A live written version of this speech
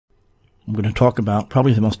I'm going to talk about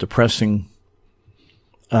probably the most depressing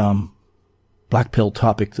black pill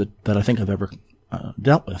topic that I think I've ever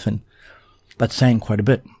dealt with, and that's saying quite a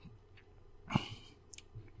bit.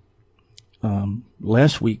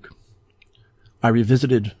 Last week, I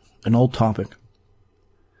revisited an old topic,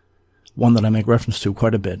 one that I make reference to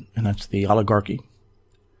quite a bit, and that's the oligarchy.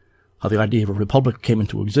 How the idea of a republic came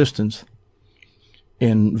into existence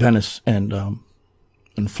in Venice and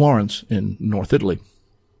in Florence in North Italy.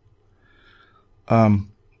 And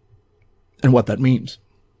what that means.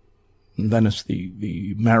 In Venice,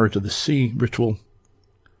 the marriage of the sea ritual,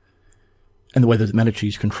 and the way that the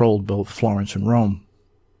Medicis controlled both Florence and Rome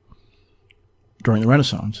during the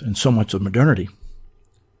Renaissance, and so much of modernity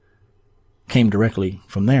came directly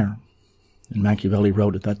from there. And Machiavelli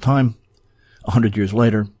wrote at that time, 100 years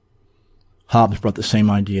later, Hobbes brought the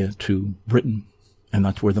same idea to Britain, and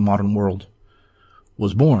that's where the modern world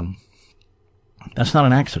was born. That's not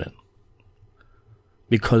an accident,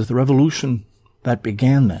 because the revolution that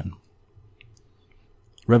began then,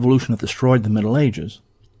 revolution that destroyed the Middle Ages,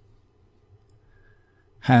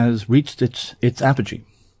 has reached its apogee.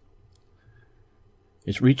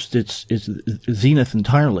 It's reached its zenith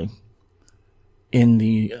entirely in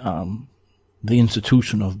the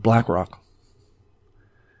institution of BlackRock,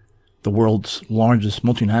 the world's largest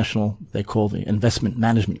multinational, they call the Investment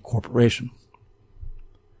Management Corporation.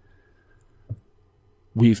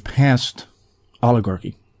 We've passed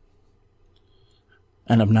oligarchy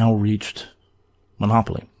and have now reached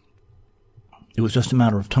monopoly. It was just a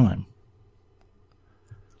matter of time.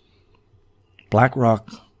 BlackRock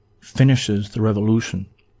finishes the revolution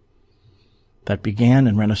that began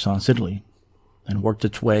in Renaissance Italy and worked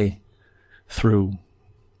its way through,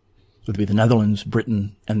 it would be the Netherlands,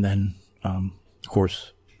 Britain, and then, of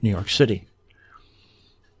course, New York City.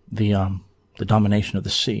 The domination of the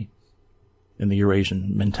sea in the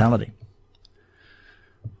Eurasian mentality.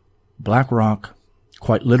 BlackRock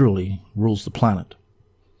quite literally rules the planet.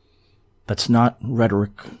 That's not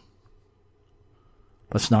rhetoric.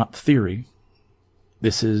 That's not theory.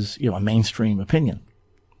 This is, a mainstream opinion.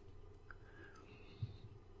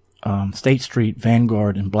 State Street,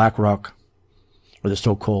 Vanguard, and BlackRock, or the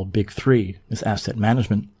so-called Big Three, is asset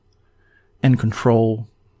management, and control,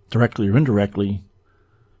 directly or indirectly,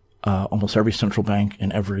 almost every central bank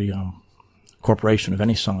and every corporation of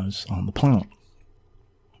any size on the planet.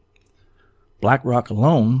 BlackRock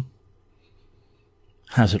alone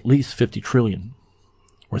has at least 50 trillion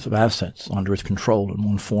worth of assets under its control in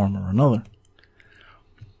one form or another.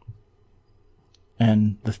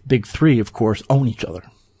 And the Big Three, of course, own each other.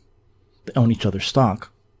 They own each other's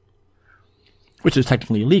stock, which is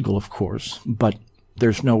technically illegal, of course, but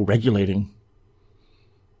there's no regulating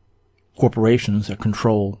corporations that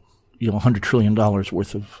control, $100 trillion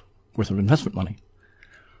worth of investment money.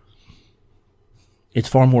 It's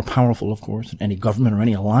far more powerful, of course, than any government or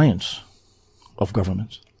any alliance of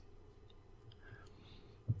governments.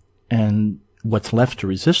 And what's left to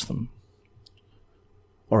resist them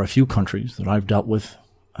are a few countries that I've dealt with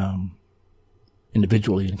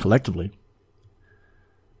individually and collectively.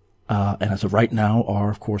 And as of right now are,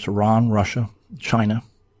 of course, Iran, Russia, China,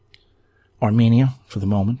 Armenia for the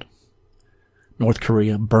moment, North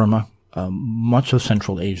Korea, Burma, much of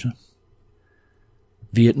Central Asia,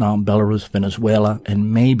 Vietnam, Belarus, Venezuela,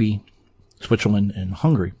 and maybe Switzerland and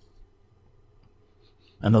Hungary.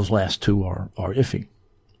 And those last two are iffy.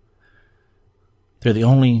 They're the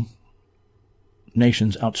only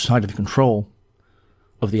nations outside of the control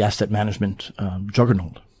of the asset management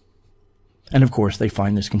juggernaut. And of course, they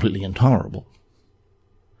find this completely intolerable.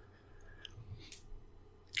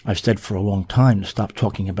 I've said for a long time to stop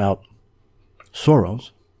talking about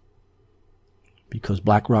Soaros, because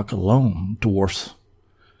BlackRock alone dwarfs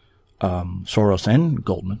Soaros and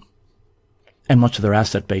Goldman, and much of their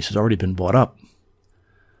asset base has already been bought up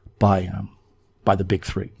by the Big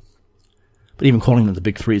Three. But even calling them the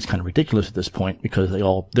Big Three is kind of ridiculous at this point, because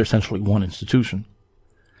they're essentially one institution.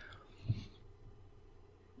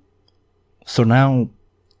 So now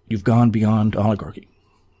you've gone beyond oligarchy.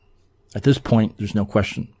 At this point, there's no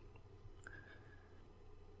question.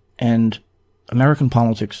 And American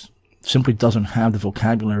politics simply doesn't have the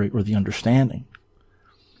vocabulary or the understanding.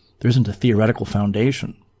 There isn't a theoretical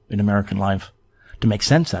foundation in American life to make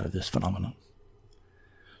sense out of this phenomenon.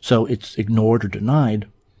 So it's ignored or denied,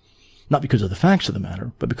 not because of the facts of the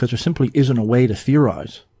matter, but because there simply isn't a way to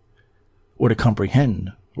theorize or to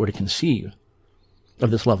comprehend or to conceive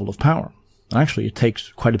of this level of power. And actually, it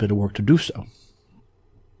takes quite a bit of work to do so.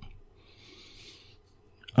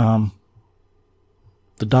 The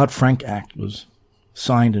Dodd-Frank Act was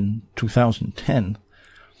signed in 2010,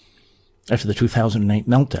 after the 2008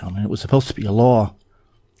 meltdown, and it was supposed to be a law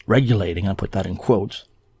regulating, I put that in quotes,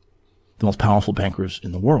 the most powerful bankers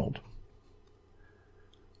in the world.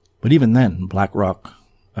 But even then, BlackRock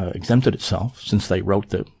exempted itself, since they wrote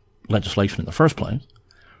the legislation in the first place.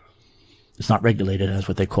 It's not regulated as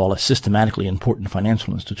what they call a systematically important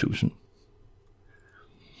financial institution.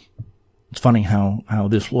 It's funny how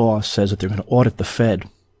this law says that they're going to audit the Fed.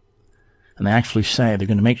 And they actually say they're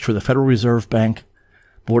going to make sure the Federal Reserve Bank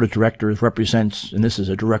Board of Directors represents, and this is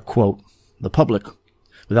a direct quote, the public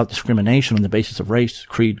without discrimination on the basis of race,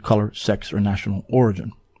 creed, color, sex, or national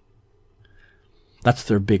origin. That's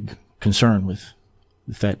their big concern with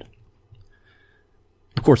the Fed.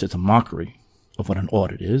 Of course, it's a mockery of what an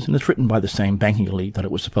audit is, and it's written by the same banking elite that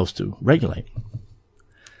it was supposed to regulate.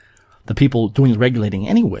 The people doing the regulating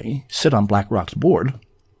anyway sit on BlackRock's board,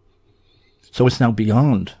 so it's now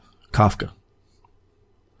beyond Kafka.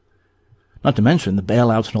 Not to mention the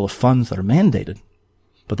bailouts and all the funds that are mandated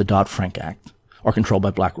by the Dodd-Frank Act are controlled by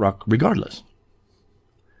BlackRock regardless.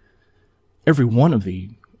 Every one of these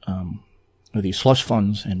slush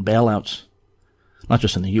funds and bailouts, not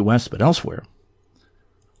just in the U.S. but elsewhere,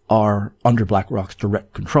 are under BlackRock's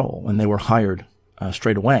direct control, and they were hired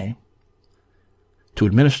straight away to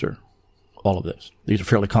administer all of this. These are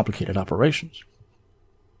fairly complicated operations.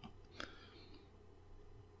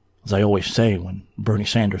 As I always say, when Bernie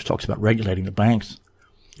Sanders talks about regulating the banks,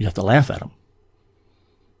 you have to laugh at him.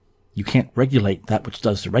 You can't regulate that which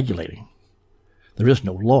does the regulating. There is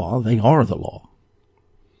no law. They are the law.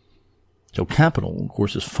 So capital, of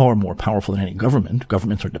course, is far more powerful than any government.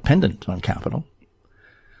 Governments are dependent on capital.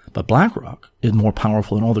 But BlackRock is more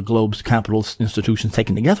powerful than all the globe's capital institutions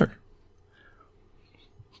taken together,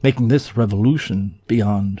 making this revolution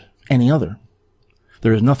beyond any other.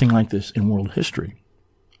 There is nothing like this in world history.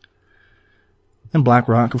 And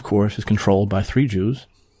BlackRock, of course, is controlled by three Jews,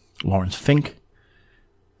 Lawrence Fink,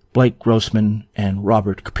 Blake Grossman, and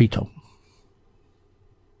Robert Capito.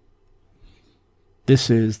 This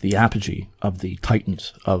is the apogee of the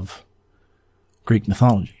titans of Greek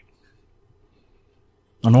mythology.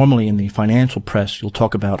 Now, normally in the financial press, you'll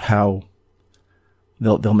talk about how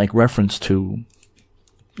they'll make reference to,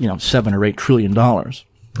 $7 or $8 trillion. Well,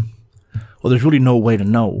 there's really no way to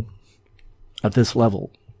know at this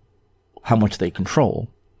level how much they control,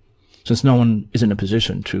 since no one is in a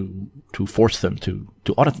position to force them to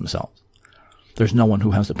audit themselves. There's no one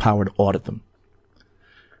who has the power to audit them.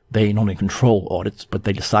 They not only control audits, but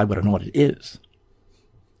they decide what an audit is.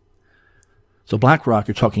 So BlackRock,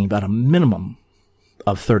 you're talking about a minimum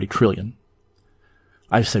of 30 trillion.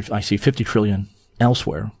 I see 50 trillion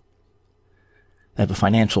elsewhere. They have a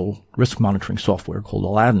financial risk monitoring software called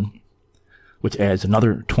Aladdin, which adds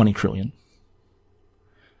another 20 trillion.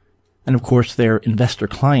 And of course, their investor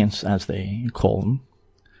clients, as they call them,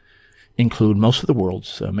 include most of the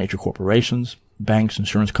world's major corporations, banks,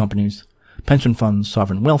 insurance companies, pension funds,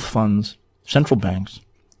 sovereign wealth funds, central banks,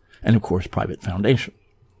 and of course, private foundations.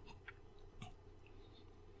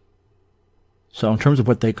 So in terms of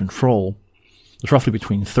what they control, it's roughly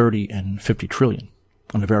between 30 and 50 trillion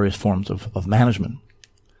under various forms of management.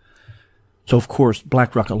 So of course,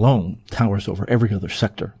 BlackRock alone towers over every other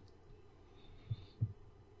sector.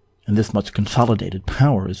 And this much consolidated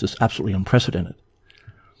power is just absolutely unprecedented.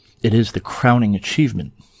 It is the crowning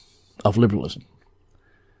achievement of liberalism.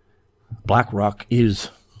 BlackRock is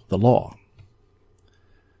the law.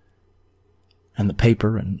 And the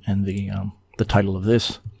paper and the title of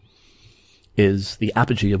this is The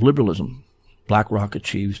Apogee of Liberalism. BlackRock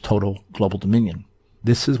achieves total global dominion.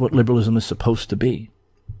 This is what liberalism is supposed to be.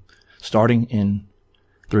 Starting in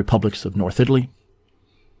the republics of North Italy,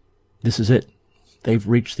 this is it. They've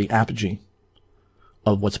reached the apogee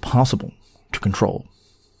of what's possible to control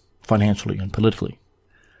financially and politically.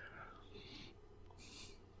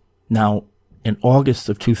 Now, in August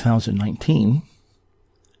of 2019,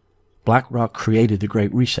 BlackRock created the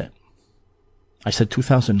Great Reset. I said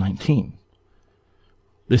 2019.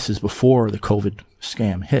 This is before the COVID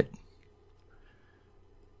scam hit.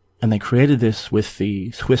 And they created this with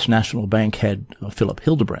the Swiss National Bank head, Philip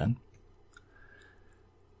Hildebrand.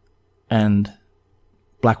 And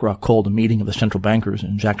BlackRock called a meeting of the central bankers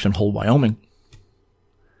in Jackson Hole, Wyoming.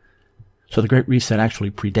 So the Great Reset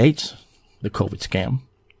actually predates the COVID scam,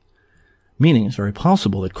 meaning it's very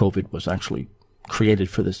possible that COVID was actually created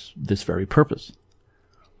for this very purpose.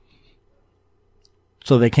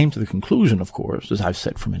 So they came to the conclusion, of course, as I've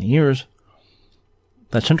said for many years,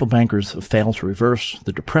 that central bankers have failed to reverse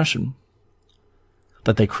the depression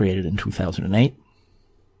that they created in 2008.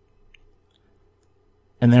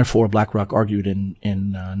 And therefore, BlackRock argued in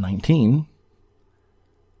 19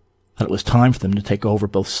 that it was time for them to take over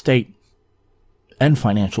both state and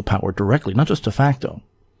financial power directly, not just de facto,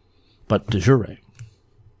 but de jure.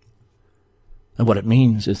 And what it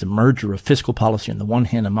means is the merger of fiscal policy on the one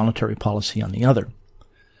hand and monetary policy on the other,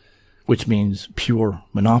 which means pure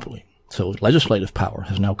monopoly. So legislative power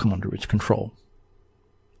has now come under its control.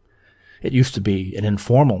 It used to be an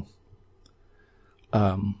informal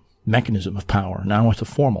mechanism of power. Now it's a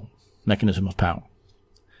formal mechanism of power.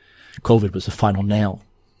 COVID was the final nail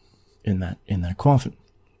in that coffin.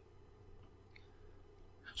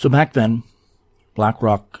 So back then,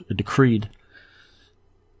 BlackRock decreed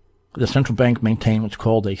the central bank maintain what's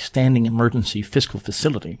called a standing emergency fiscal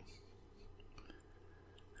facility,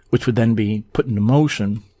 which would then be put into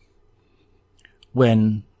motion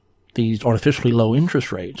when these artificially low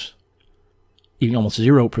interest rates, even almost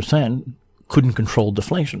 0%, couldn't control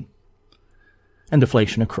deflation. And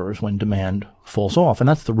deflation occurs when demand falls off, and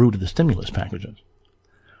that's the root of the stimulus packages.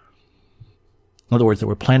 In other words, they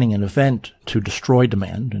were planning an event to destroy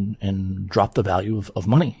demand and drop the value of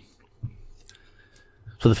money.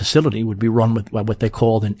 So the facility would be run with what they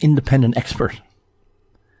called an independent expert,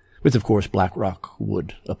 which of course BlackRock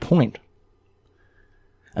would appoint.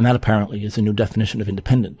 And that apparently is a new definition of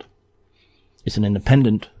independent. It's an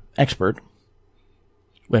independent expert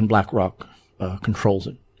when BlackRock controls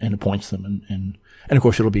it and appoints them. And of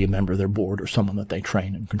course it'll be a member of their board or someone that they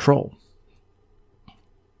train and control.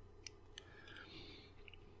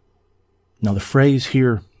 Now the phrase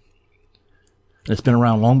here, and it's been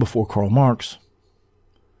around long before Karl Marx,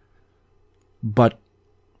 but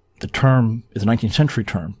the term is a 19th century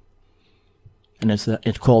term, and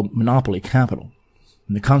it's called monopoly capital.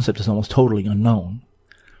 And the concept is almost totally unknown.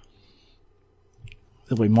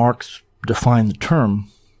 The way Marx defined the term,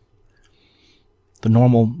 the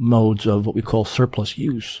normal modes of what we call surplus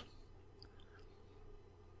use.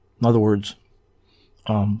 In other words,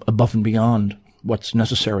 above and beyond what's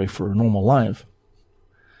necessary for normal life,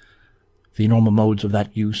 the normal modes of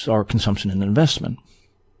that use are consumption and investment.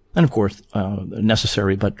 And of course,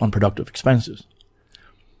 necessary but unproductive expenses.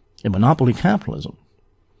 In monopoly capitalism,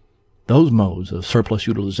 those modes of surplus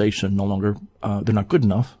utilization no longer, they're not good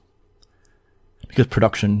enough because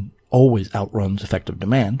production always outruns effective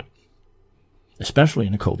demand, especially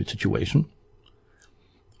in a COVID situation,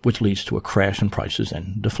 which leads to a crash in prices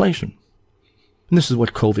and deflation. And this is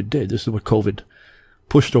what COVID did. This is what COVID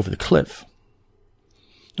pushed over the cliff.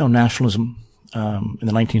 You know, nationalism in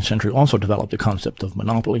the 19th century also developed the concept of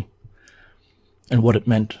monopoly and what it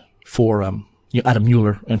meant for Adam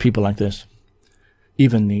Mueller and people like this.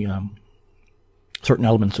 Even the certain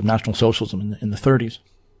elements of National Socialism in the 30s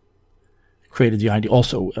created the idea,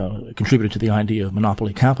 also contributed to the idea of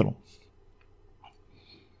monopoly capital.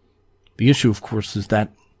 The issue, of course, is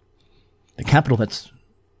that the capital that's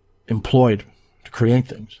employed to create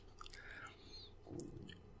things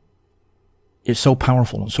is so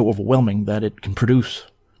powerful and so overwhelming that it can produce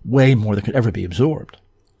way more than could ever be absorbed.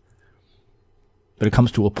 But it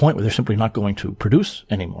comes to a point where they're simply not going to produce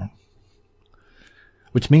anymore,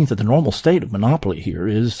 which means that the normal state of monopoly here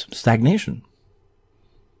is stagnation.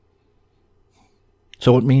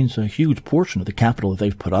 So it means a huge portion of the capital that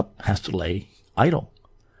they've put up has to lay idle.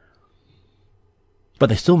 But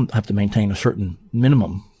they still have to maintain a certain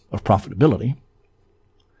minimum of profitability.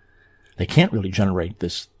 They can't really generate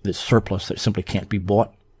this surplus that simply can't be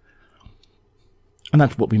bought. And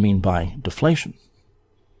that's what we mean by deflation.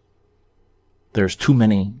 There's too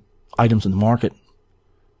many items in the market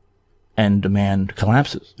and demand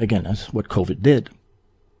collapses. Again, that's what COVID did.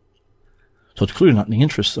 So it's clearly not in the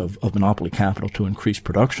interests of monopoly capital to increase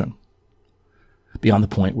production beyond the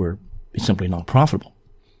point where it's simply not profitable.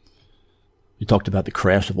 You talked about the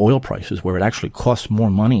crash of oil prices, where it actually costs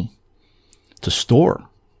more money to store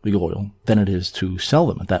the oil than it is to sell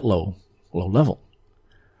them at that low level.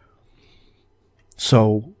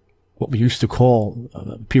 So what we used to call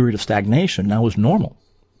a period of stagnation now is normal.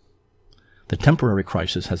 The temporary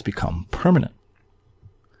crisis has become permanent.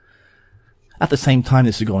 At the same time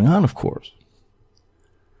this is going on, of course,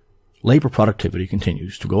 labor productivity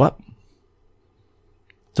continues to go up.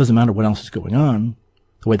 It doesn't matter what else is going on,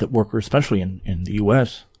 the way that workers, especially in the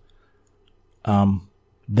U.S.,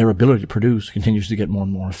 their ability to produce continues to get more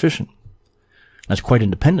and more efficient. That's quite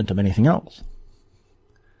independent of anything else.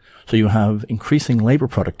 So you have increasing labor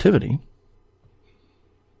productivity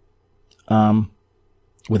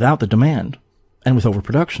without the demand and with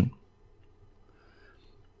overproduction.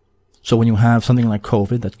 So when you have something like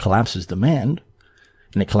COVID that collapses demand,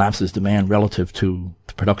 and it collapses demand relative to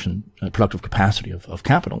the productive capacity of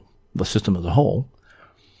capital, the system as a whole,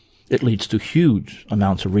 it leads to huge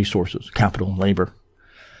amounts of resources, capital and labor,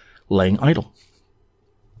 laying idle.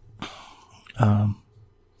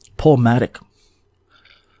 Paul Maddock,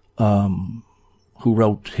 who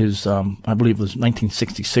wrote his, I believe it was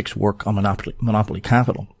 1966 work on monopoly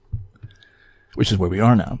capital, which is where we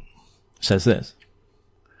are now, says this: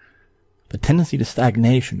 the tendency to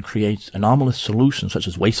stagnation creates anomalous solutions such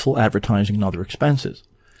as wasteful advertising and other expenses.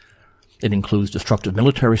 It includes destructive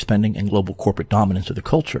military spending and global corporate dominance of the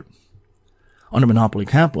culture. Under monopoly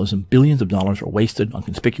capitalism, billions of dollars are wasted on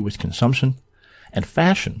conspicuous consumption and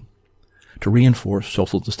fashion to reinforce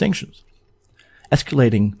social distinctions.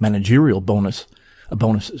 Escalating managerial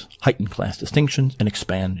bonuses heighten class distinctions and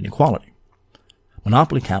expand inequality.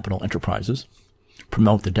 Monopoly capital enterprises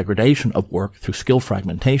promote the degradation of work through skill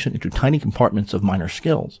fragmentation into tiny compartments of minor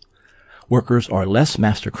skills. Workers are less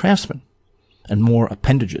master craftsmen and more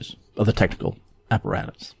appendages of the technical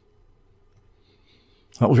apparatus.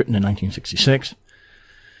 That was written in 1966,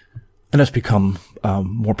 and has become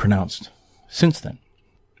more pronounced since then.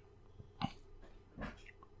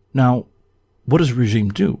 Now, what does a regime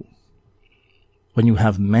do when you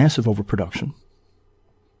have massive overproduction,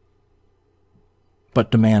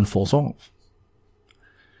 but demand falls off?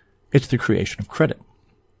 It's the creation of credit.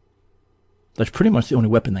 That's pretty much the only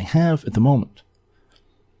weapon they have at the moment.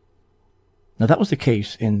 Now, that was the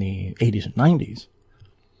case in the 80s and 90s.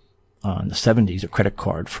 In the 70s, a credit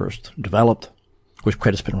card first developed. Of course,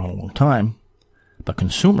 credit's been around a long time, but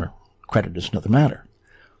consumer credit is another matter.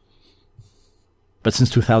 But since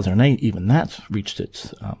 2008, even that's reached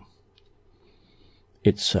its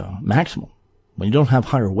maximum. When you don't have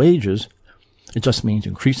higher wages, it just means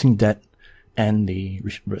increasing debt and the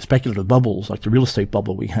speculative bubbles, like the real estate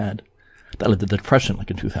bubble we had, that led to the depression,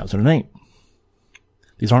 like in 2008.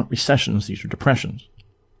 These aren't recessions, these are depressions.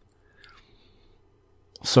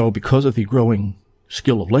 So because of the growing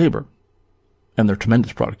skill of labor and their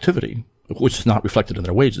tremendous productivity, which is not reflected in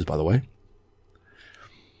their wages, by the way,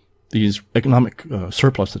 these economic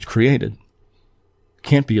surplus that's created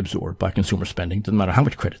can't be absorbed by consumer spending, doesn't matter how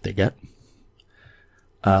much credit they get.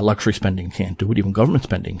 Luxury spending can't do it, even government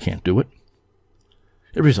spending can't do it.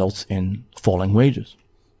 It results in falling wages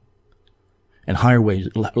and higher wage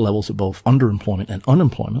levels of both underemployment and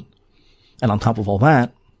unemployment. And on top of all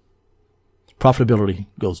that, profitability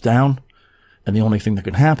goes down, and the only thing that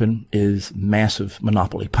can happen is massive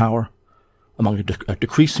monopoly power among a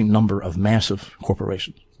decreasing number of massive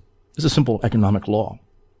corporations. It's a simple economic law.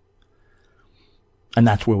 And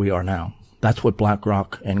that's where we are now. That's what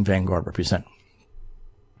BlackRock and Vanguard represent.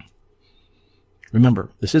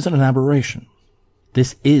 Remember, this isn't an aberration.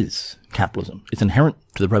 This is capitalism. It's inherent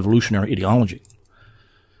to the revolutionary ideology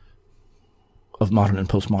of modern and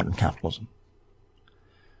postmodern capitalism.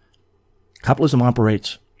 Capitalism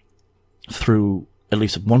operates through, at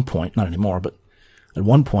least at one point, not anymore, but at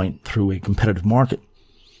one point through a competitive market.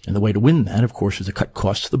 And the way to win that, of course, is to cut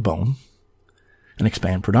costs to the bone and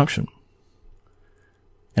expand production.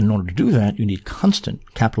 And in order to do that, you need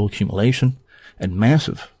constant capital accumulation and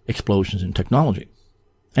massive explosions in technology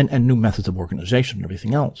and new methods of organization and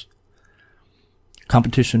everything else.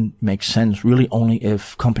 Competition makes sense really only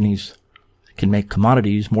if companies can make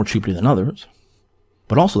commodities more cheaply than others,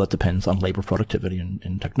 but also that depends on labor productivity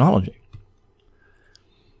and technology.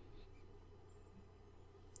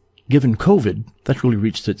 Given COVID, that's really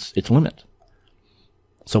reached its limit.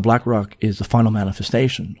 So BlackRock is the final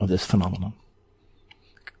manifestation of this phenomenon,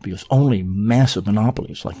 because only massive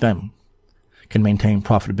monopolies like them can maintain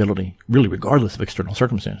profitability, really regardless of external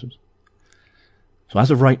circumstances. So as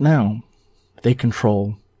of right now, they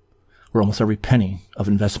control where almost every penny of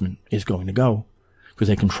investment is going to go, because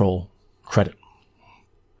they control credit.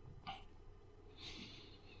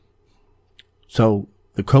 So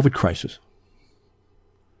the COVID crisis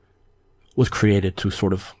was created to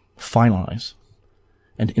sort of finalize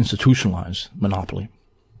and institutionalize monopoly.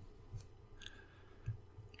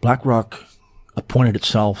 BlackRock appointed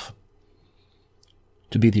itself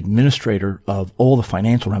to be the administrator of all the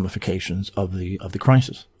financial ramifications of the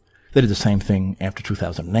crisis. They did the same thing after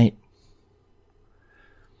 2008.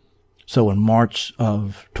 So in March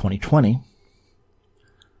of 2020,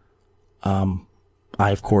 I,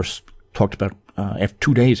 of course, talked about, after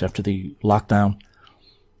 2 days after the lockdown,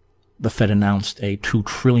 the Fed announced a $2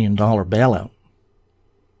 trillion bailout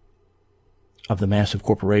of the massive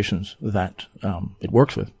corporations that it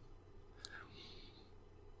works with.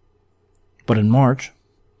 But in March,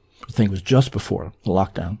 I think it was just before the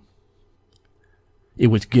lockdown, it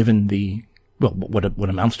was given the, well, what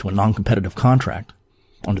amounts to a non-competitive contract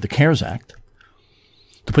under the CARES Act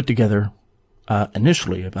to put together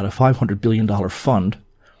initially about a $500 billion fund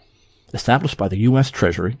established by the U.S.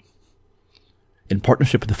 Treasury in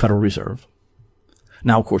partnership with the Federal Reserve.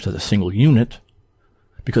 Now, of course, as a single unit,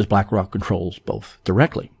 because BlackRock controls both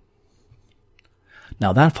directly.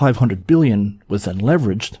 Now that $500 billion was then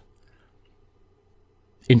leveraged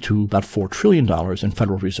into about $4 trillion in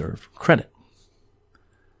Federal Reserve credit.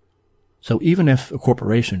 So even if a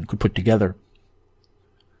corporation could put together,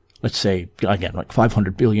 let's say, again, like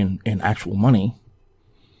 $500 billion in actual money,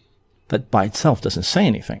 that by itself doesn't say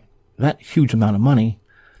anything. That huge amount of money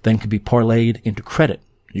then could be parlayed into credit.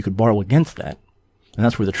 You could borrow against that, and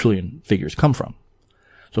that's where the trillion figures come from.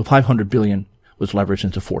 So $500 billion was leveraged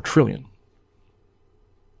into $4 trillion.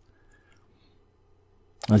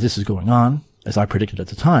 As this is going on, as I predicted at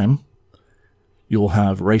the time, you will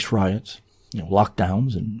have race riots,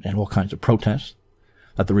 lockdowns, and all kinds of protests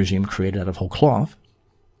that the regime created out of whole cloth.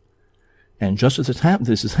 And just as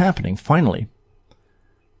this is happening, finally,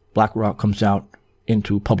 BlackRock comes out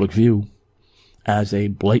into public view as a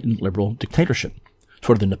blatant liberal dictatorship,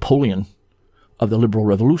 sort of the Napoleon of the liberal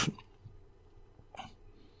revolution.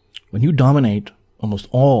 When you dominate almost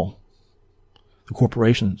all the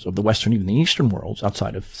corporations of the Western, even the Eastern worlds,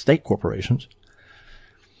 outside of state corporations,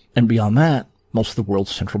 and beyond that, most of the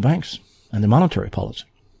world's central banks and their monetary policy.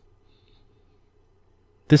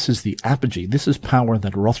 This is the apogee. This is power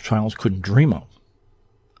that Rothschilds couldn't dream of.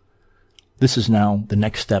 This is now the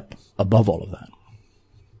next step above all of that.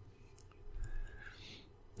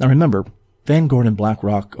 Now remember, Vanguard and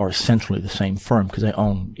BlackRock are essentially the same firm because they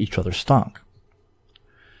own each other's stock.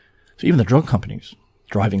 So even the drug companies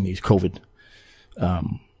driving these COVID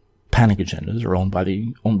panic agendas are owned by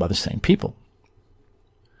the same people.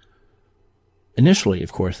 Initially,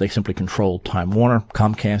 of course, they simply controlled Time Warner,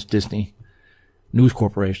 Comcast, Disney, News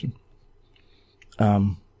Corporation.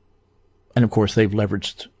 And of course, they've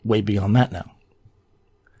leveraged way beyond that now.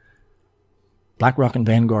 BlackRock and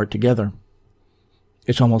Vanguard together,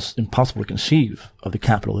 it's almost impossible to conceive of the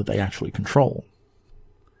capital that they actually control.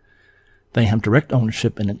 They have direct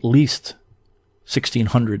ownership in at least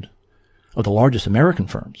 1,600 of the largest American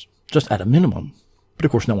firms, just at a minimum. But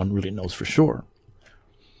of course, no one really knows for sure.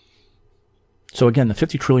 So again, the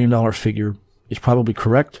 $50 trillion figure is probably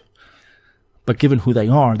correct, but given who they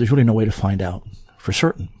are, there's really no way to find out for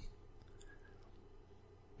certain.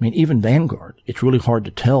 I mean, even Vanguard, it's really hard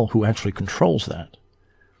to tell who actually controls that.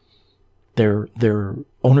 Their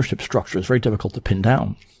ownership structure is very difficult to pin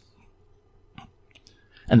down.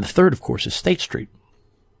 And the third, of course, is State Street.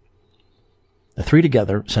 The three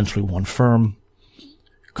together, essentially one firm,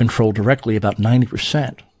 control directly about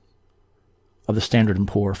 90% of the Standard &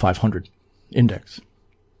 Poor's 500 index.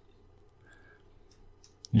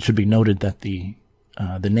 It should be noted that the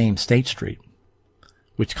name State Street,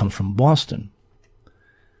 which comes from Boston,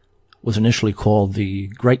 was initially called the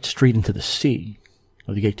Great Street into the Sea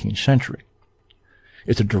of the 18th century.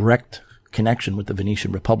 It's a direct connection with the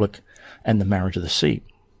Venetian Republic and the Marriage of the Sea.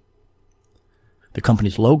 The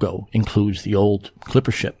company's logo includes the old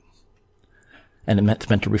clipper ship, and it's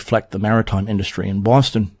meant to reflect the maritime industry in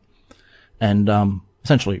Boston, and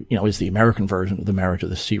essentially, is the American version of the Marriage of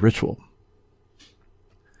the Sea ritual.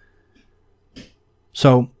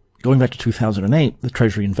 So, going back to 2008, the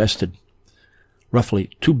Treasury invested roughly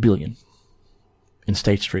 $2 billion in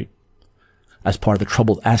State Street as part of the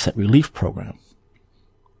Troubled Asset Relief Program.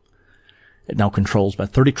 It now controls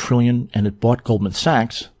about $30 trillion, and it bought Goldman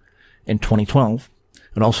Sachs in 2012,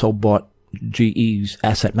 and also bought GE's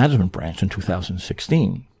asset management branch in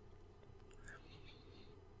 2016.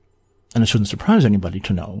 And it shouldn't surprise anybody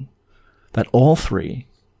to know that all three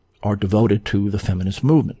are devoted to the feminist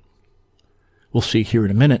movement. We'll see here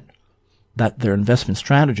in a minute that their investment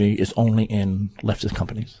strategy is only in leftist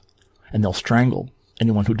companies, and they'll strangle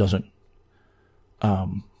anyone who doesn't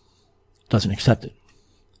accept it.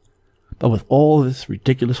 But with all this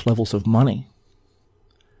ridiculous levels of money,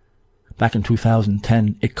 back in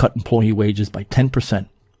 2010, it cut employee wages by 10%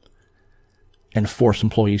 and forced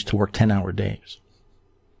employees to work 10-hour days.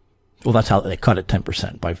 Well, that's how they cut it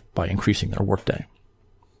 10%, by increasing their workday.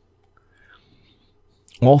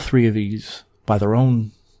 All three of these, by their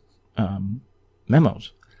own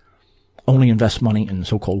memos, only invest money in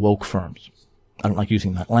so-called woke firms. I don't like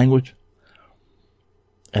using that language.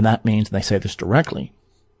 And that means, and they say this directly,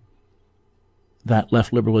 that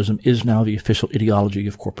left liberalism is now the official ideology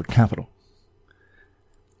of corporate capital.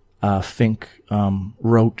 Fink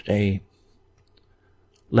wrote a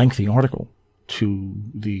lengthy article to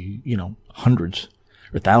the, hundreds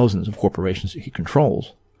or thousands of corporations that he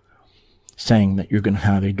controls, saying that you're going to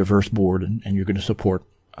have a diverse board and you're going to support,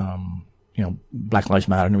 Black Lives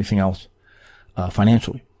Matter and everything else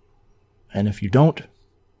financially. And if you don't,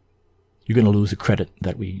 you're going to lose the credit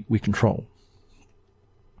that we control.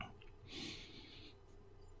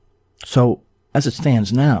 So, as it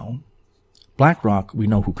stands now, BlackRock, we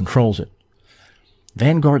know who controls it.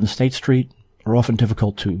 Vanguard and State Street, are often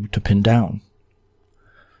difficult to pin down.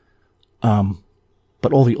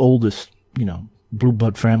 But all the oldest, blue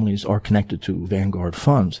blood families are connected to Vanguard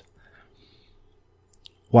funds.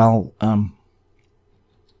 While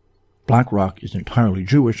BlackRock is entirely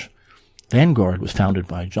Jewish, Vanguard was founded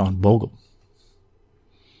by John Bogle,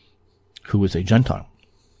 who was a Gentile.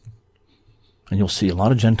 And you'll see a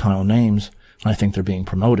lot of Gentile names, and I think they're being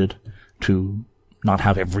promoted to not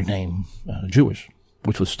have every name Jewish,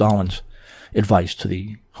 which was Stalin's advice to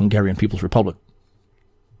the Hungarian People's Republic,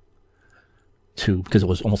 because it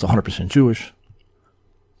was almost 100% Jewish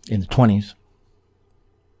in the 20s.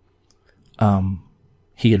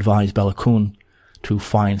 He advised Bela Kun to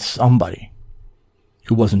find somebody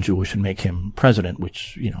who wasn't Jewish and make him president,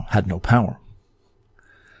 which, had no power.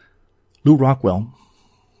 Lew Rockwell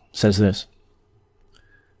says this: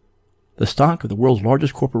 the stock of the world's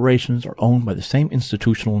largest corporations are owned by the same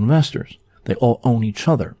institutional investors. They all own each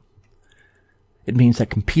other. It means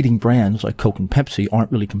that competing brands like Coke and Pepsi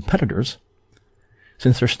aren't really competitors,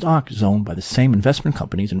 since their stock is owned by the same investment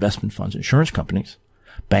companies, investment funds, insurance companies,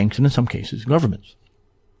 banks, and in some cases, governments.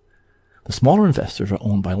 The smaller investors are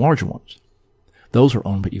owned by larger ones. Those are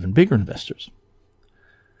owned by even bigger investors.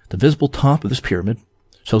 The visible top of this pyramid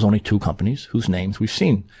shows only two companies whose names we've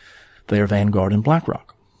seen. They are Vanguard and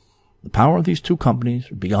BlackRock. The power of these two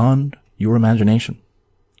companies are beyond your imagination.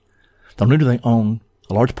 Not only do they own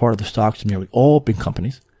a large part of the stocks of nearly all big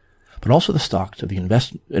companies, but also the stocks of the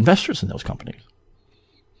investors in those companies.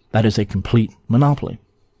 That is a complete monopoly.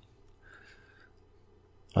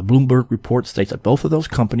 A Bloomberg report states that both of those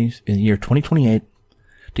companies in the year 2028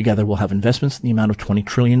 together will have investments in the amount of $20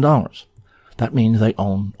 trillion. That means they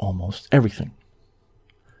own almost everything.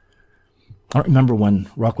 I don't remember when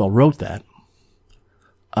Rockwell wrote that,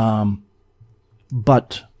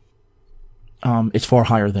 but it's far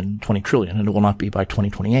higher than 20 trillion, and it will not be by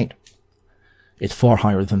 2028. It's far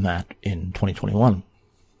higher than that in 2021.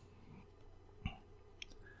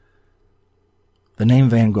 The name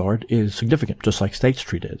Vanguard is significant, just like State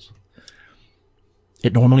Street is.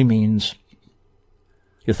 It normally means,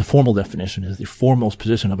 if the formal definition is the foremost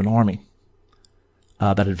position of an army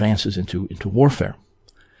that advances into warfare.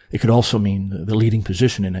 It could also mean the leading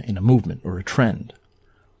position in a movement or a trend.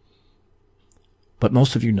 But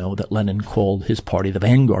most of you know that Lenin called his party the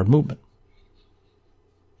Vanguard movement.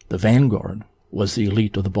 The Vanguard was the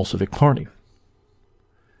elite of the Bolshevik Party.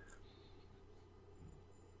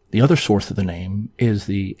 The other source of the name is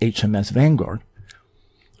the HMS Vanguard,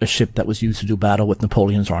 a ship that was used to do battle with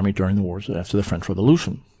Napoleon's army during the wars after the French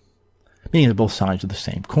Revolution, meaning they're both sides of the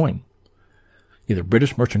same coin, either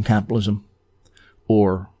British merchant capitalism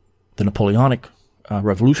or the Napoleonic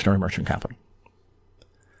revolutionary merchant capital.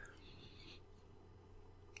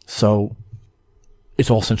 So it's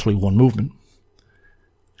all essentially one movement,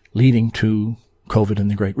 leading to COVID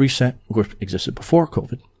and the Great Reset, which existed before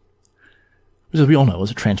COVID, which, as we all know,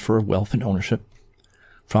 is a transfer of wealth and ownership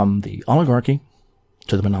from the oligarchy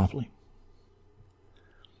to the monopoly.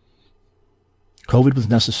 COVID was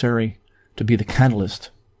necessary to be the catalyst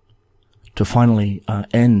to finally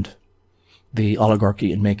end the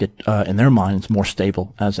oligarchy and make it, in their minds, more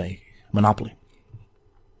stable as a monopoly.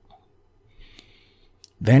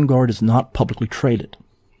 Vanguard is not publicly traded.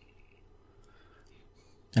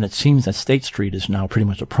 And it seems that State Street is now pretty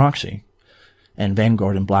much a proxy, and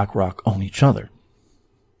Vanguard and BlackRock own each other.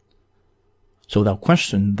 So without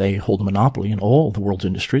question, they hold a monopoly in all the world's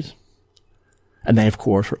industries. And they, of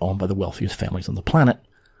course, are owned by the wealthiest families on the planet,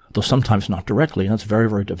 though sometimes not directly, and that's very,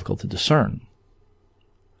 very difficult to discern.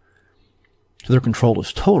 So their control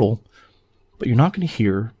is total, but you're not going to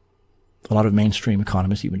hear a lot of mainstream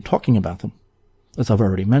economists even talking about them, as I've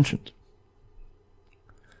already mentioned.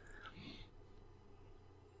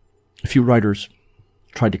 A few writers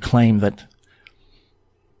tried to claim that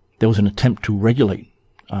there was an attempt to regulate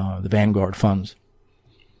the Vanguard funds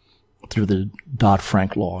through the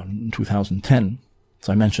Dodd-Frank law in 2010, as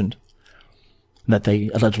I mentioned, that they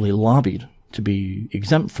allegedly lobbied to be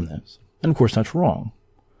exempt from this. And of course that's wrong.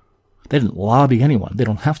 They didn't lobby anyone. They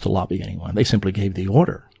don't have to lobby anyone. They simply gave the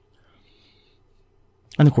order.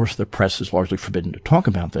 And of course the press is largely forbidden to talk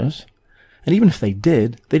about this. And even if they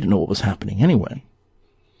did, they didn't know what was happening anyway.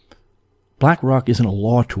 BlackRock isn't a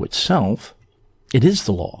law to itself. It is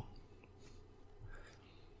the law.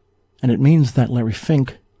 And it means that Larry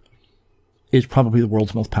Fink is probably the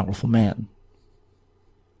world's most powerful man.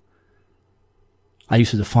 I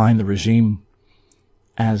used to define the regime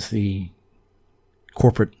as the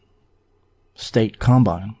corporate state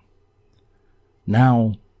combine.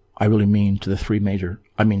 Now I really mean the three major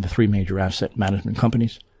asset management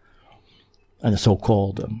companies and the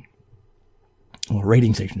so-called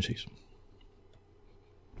ratings agencies.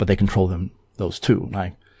 but they control those too. And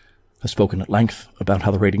I have spoken at length about how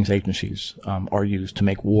the ratings agencies are used to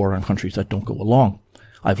make war on countries that don't go along.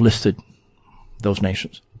 I've listed those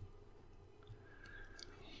nations.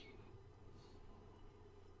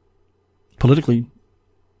 Politically,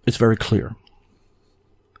 it's very clear.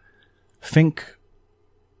 Fink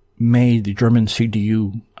made the German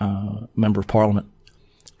CDU member of parliament,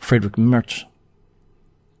 Friedrich Merz,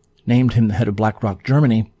 named him the head of BlackRock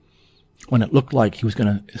Germany when it looked like he was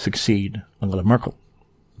going to succeed Angela Merkel.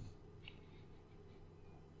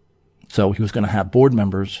 So he was going to have board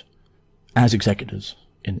members as executives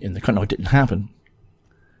in the country. No, it didn't happen.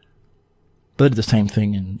 But they did the same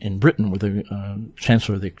thing in Britain, where the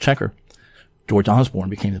Chancellor of the Exchequer, George Osborne,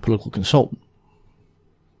 became the political consultant.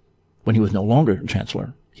 When he was no longer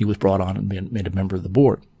Chancellor, he was brought on and made a member of the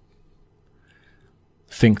board.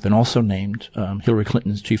 Fink then also named Hillary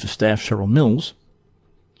Clinton's Chief of Staff, Cheryl Mills,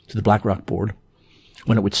 to the BlackRock board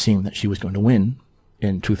when it would seem that she was going to win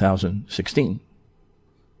in 2016.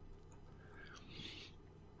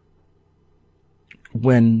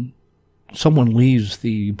 When someone leaves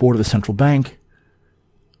the board of the central bank,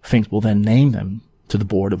 Fink will then name them to the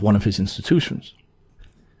board of one of his institutions.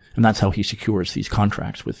 And that's how he secures these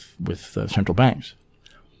contracts with central banks.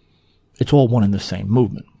 It's all one and the same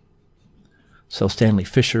movement. So Stanley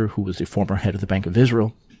Fischer, who was the former head of the Bank of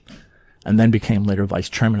Israel, and then became later vice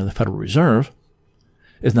chairman of the Federal Reserve,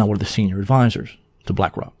 is now one of the senior advisors to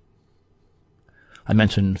BlackRock. I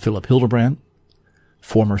mentioned Philip Hildebrand,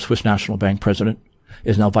 former Swiss National Bank president,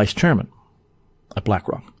 is now vice chairman at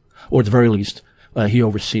BlackRock. Or at the very least, he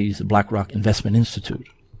oversees the BlackRock Investment Institute.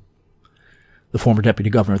 The former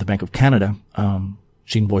deputy governor of the Bank of Canada,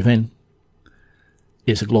 Jean Boivin,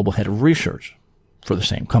 is a global head of research for the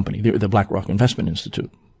same company, the BlackRock Investment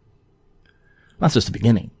Institute. That's just the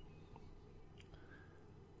beginning.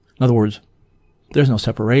 In other words, there's no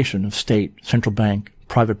separation of state, central bank,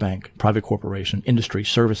 private corporation, industry,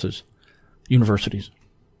 services, universities.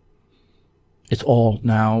 It's all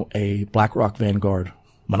now a BlackRock Vanguard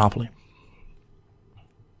monopoly.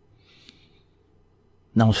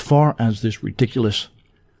 Now, as far as this ridiculous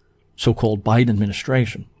so-called Biden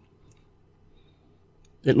administration,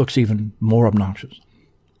 it looks even more obnoxious.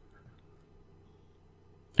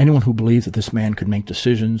 Anyone who believes that this man could make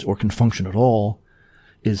decisions or can function at all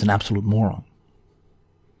is an absolute moron.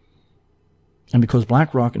 And because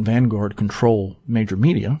BlackRock and Vanguard control major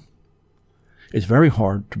media, it's very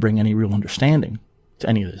hard to bring any real understanding to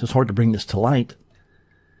any of this. It's hard to bring this to light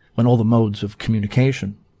when all the modes of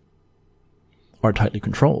communication are tightly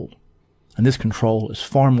controlled. And this control is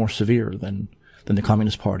far more severe than the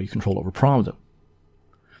Communist Party control over Pravda.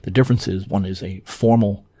 The difference is one is a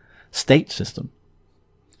formal state system.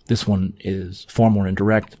 This one is far more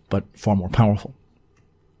indirect, but far more powerful.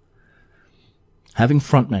 Having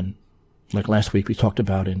frontmen, like last week we talked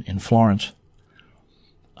about in Florence,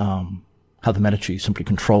 how the Medici simply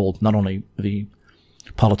controlled not only the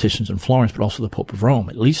politicians in Florence, but also the Pope of Rome,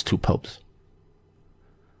 at least two popes.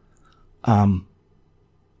 Frontmen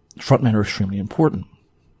are extremely important.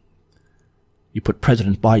 You put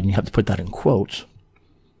President Biden, you have to put that in quotes.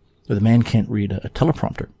 The man can't read a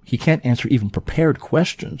teleprompter. He can't answer even prepared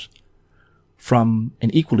questions from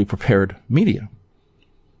an equally prepared media.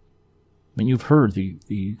 I mean, you've heard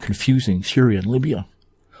the confusing Syria and Libya,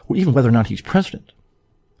 or even whether or not he's president.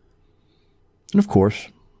 And of course,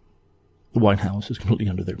 the White House is completely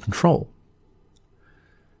under their control.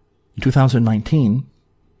 In 2019,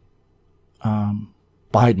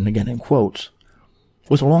 Biden, again in quotes,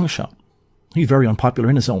 was a long shot. He's very unpopular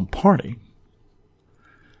in his own party.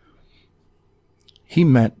 He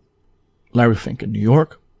met Larry Fink in New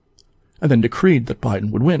York and then decreed that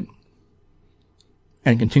Biden would win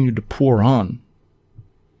and continued to pour on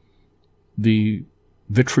the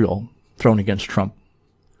vitriol thrown against Trump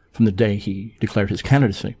from the day he declared his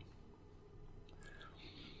candidacy.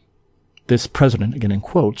 This president, again in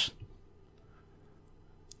quotes,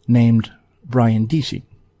 named Brian Deasy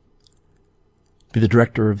be the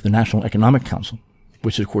director of the National Economic Council,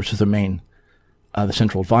 which of course is the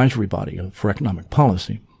central advisory body for economic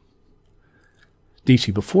policy.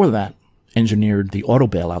 Deasy, before that, engineered the auto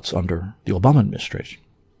bailouts under the Obama administration.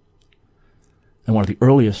 And one of the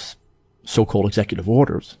earliest so-called executive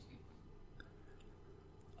orders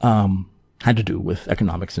had to do with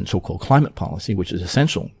economics and so-called climate policy, which is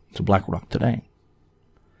essential to BlackRock today.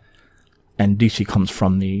 And Deasy comes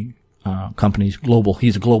from the company's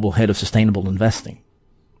he's a global head of sustainable investing.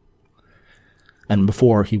 And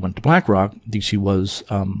before he went to BlackRock, Deasy was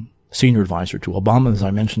senior advisor to Obama, as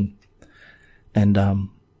I mentioned, and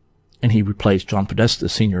he replaced John Podesta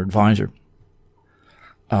as senior advisor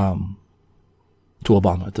to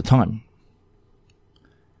Obama at the time.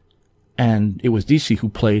 And it was DC who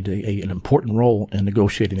played an important role in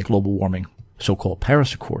negotiating the global warming so-called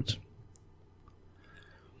Paris Accords.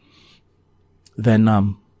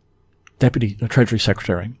 Then Deputy Treasury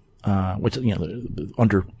Secretary,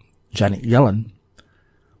 under Janet Yellen,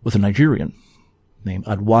 was a Nigerian named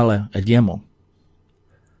Adwale Adeyemo,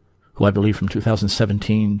 who I believe from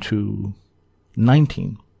 2017 to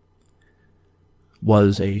 19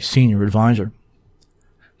 was a senior advisor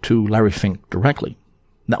to Larry Fink directly.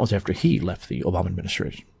 And that was after he left the Obama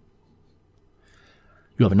administration.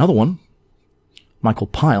 You have another one, Michael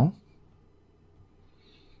Pyle,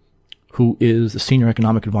 who is the senior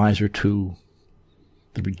economic advisor to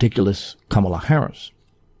the ridiculous Kamala Harris.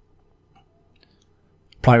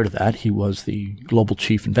 Prior to that, he was the global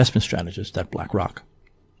chief investment strategist at BlackRock.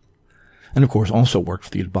 And, of course, also worked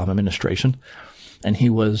for the Obama administration. And he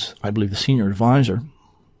was, I believe, the senior advisor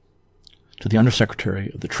to the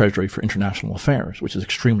Undersecretary of the Treasury for International Affairs, which is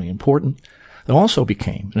extremely important. He also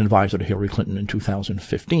became an advisor to Hillary Clinton in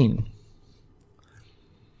 2015.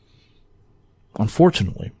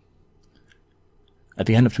 Unfortunately, at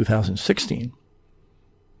the end of 2016,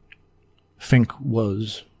 Fink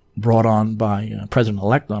was brought on by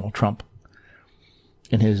President-elect Donald Trump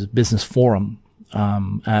in his business forum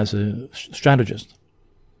as a strategist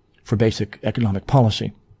for basic economic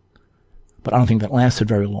policy. But I don't think that lasted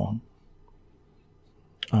very long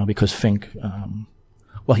because Fink,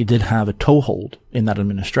 while he did have a toehold in that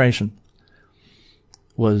administration,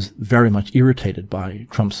 was very much irritated by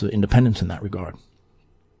Trump's independence in that regard.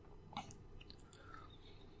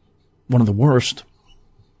 One of the worst,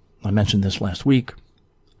 I mentioned this last week,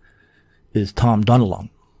 is Tom Donilon,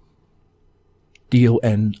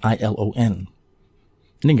 Donilon.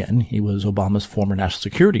 And again, he was Obama's former national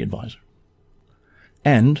security advisor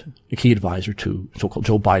and a key advisor to so-called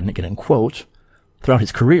Joe Biden, again in quotes, throughout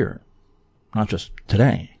his career, not just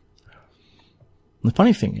today. And the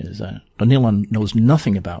funny thing is that Donilon knows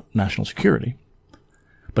nothing about national security,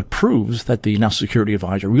 but proves that the national security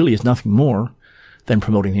advisor really is nothing more than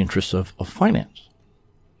promoting the interests of finance.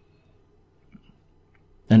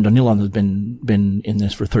 And Donilon has been in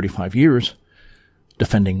this for 35 years,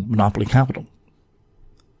 defending monopoly capital.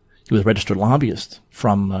 He was a registered lobbyist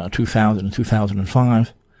from 2000 to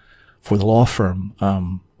 2005 for the law firm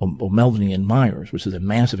O'Melveny and Myers, which is a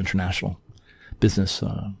massive international business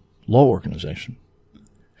law organization.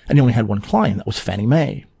 And he only had one client, that was Fannie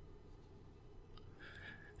Mae.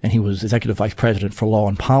 And he was executive vice president for law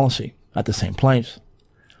and policy at the same place.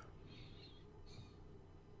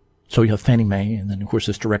 So you have Fannie Mae, and then, of course,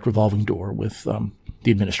 this direct revolving door with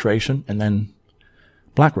the administration, and then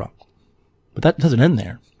BlackRock. But that doesn't end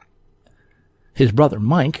there. His brother,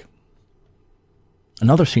 Mike,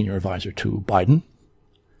 another senior advisor to Biden,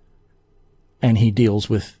 and he deals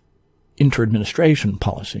with inter-administration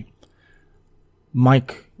policy.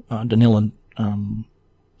 Mike Donilon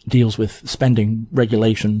deals with spending,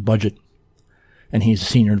 regulation, budget, and he's a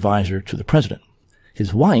senior advisor to the president.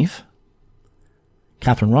 His wife,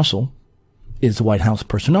 Catherine Russell, is the White House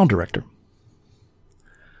personnel director.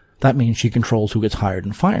 That means she controls who gets hired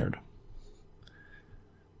and fired.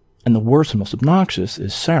 And the worst and most obnoxious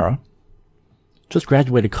is Sarah, just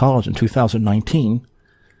graduated college in 2019,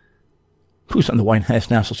 who's on the White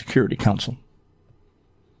House National Security Council.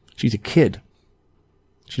 She's a kid.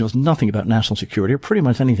 She knows nothing about national security or pretty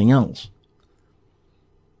much anything else.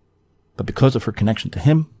 But because of her connection to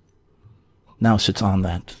him, now sits on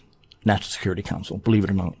that National Security Council, believe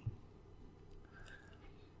it or not.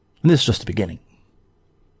 And this is just the beginning.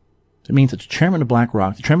 It means that the chairman of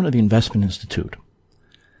BlackRock, the chairman of the Investment Institute,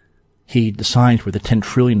 he decides where the $10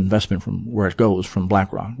 trillion investment from where it goes from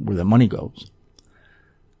BlackRock, where the money goes.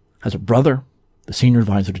 Has a brother, the senior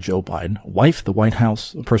advisor to Joe Biden, a wife, the White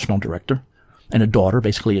House personnel director, and a daughter,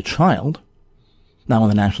 basically a child, now on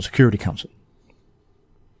the National Security Council.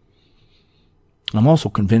 And I'm also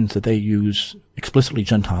convinced that they use explicitly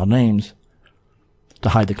Gentile names to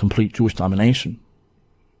hide the complete Jewish domination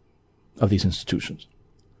of these institutions.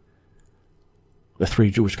 The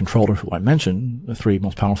three Jewish controllers who I mentioned, the three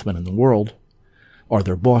most powerful men in the world, are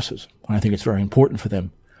their bosses. And I think it's very important for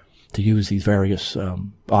them to use these various,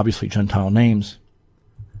 obviously Gentile names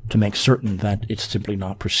to make certain that it's simply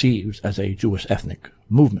not perceived as a Jewish ethnic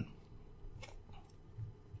movement.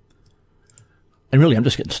 And really, I'm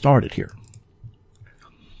just getting started here.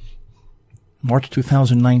 March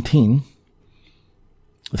 2019,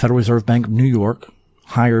 the Federal Reserve Bank of New York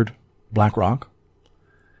hired BlackRock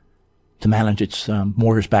to manage its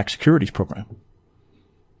mortgage-backed securities program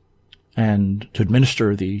and to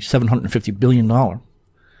administer the $750 billion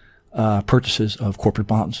purchases of corporate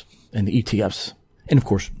bonds and the ETFs and of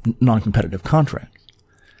course, non-competitive contracts.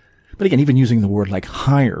 But again, even using the word like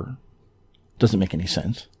hire doesn't make any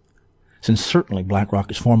sense, since certainly BlackRock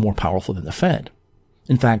is far more powerful than the Fed.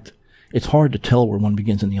 In fact, it's hard to tell where one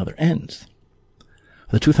begins and the other ends.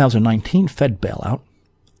 The 2019 Fed bailout,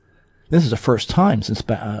 this is the first time since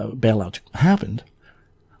bailouts happened,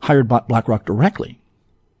 hired BlackRock directly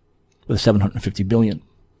with $750 billion.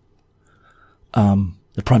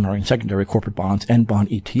 The primary and secondary corporate bonds and bond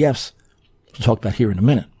ETFs, we'll talk about here in a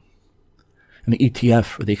minute. And the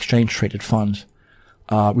ETF, or the exchange-traded funds,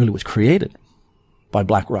 really was created by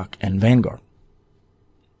BlackRock and Vanguard.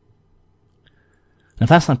 And if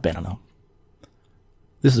that's not bad enough,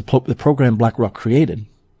 this is the program BlackRock created,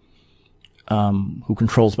 who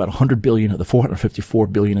controls about $100 billion of the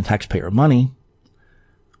 $454 billion in taxpayer money,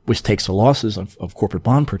 which takes the losses of corporate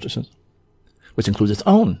bond purchases, which includes its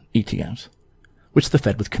own ETFs, which the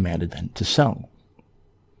Fed was commanded then to sell.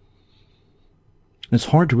 And it's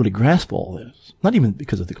hard to really grasp all this, not even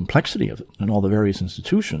because of the complexity of it and all the various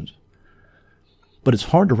institutions, but it's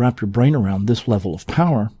hard to wrap your brain around this level of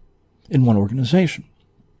power in one organization.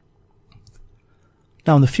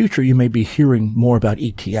 Now, in the future, you may be hearing more about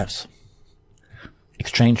ETFs,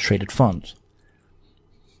 exchange-traded funds.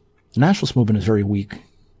 The nationalist movement is very weak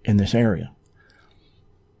in this area.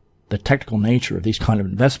 The technical nature of these kind of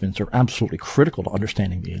investments are absolutely critical to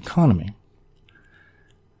understanding the economy.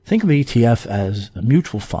 Think of the ETF as a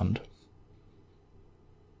mutual fund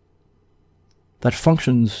that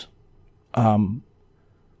functions as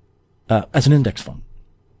an index fund.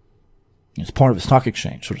 It's part of a stock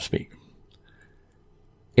exchange, so to speak.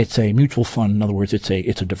 It's a mutual fund. In other words, it's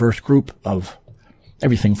a diverse group of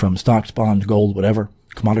everything from stocks, bonds, gold, whatever,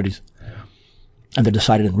 commodities. And they're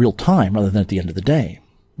decided in real time rather than at the end of the day.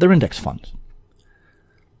 They're index funds.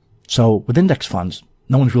 So with index funds,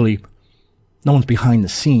 no one's behind the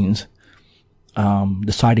scenes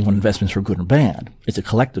deciding when investments are good or bad. It's a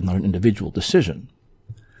collective, not an individual decision.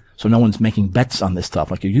 So no one's making bets on this stuff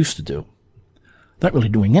like you used to do. They're not really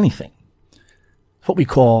doing anything. It's what we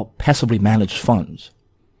call passively managed funds.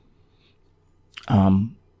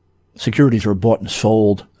 Securities are bought and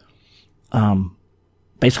sold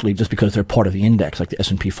basically just because they're part of the index, like the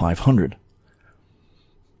S&P 500.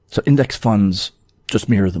 So index funds just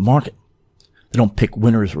mirror the market. They don't pick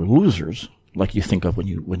winners or losers like you think of when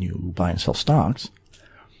you buy and sell stocks,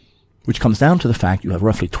 which comes down to the fact you have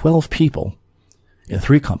roughly 12 people in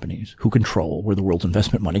 3 companies who control where the world's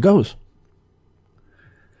investment money goes.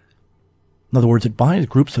 In other words, it buys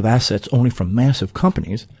groups of assets only from massive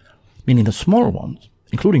companies, meaning the smaller ones,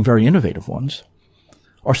 including very innovative ones,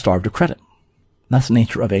 are starved of credit. And that's the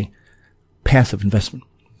nature of a passive investment.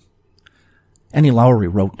 Annie Lowry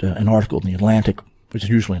wrote an article in The Atlantic, which is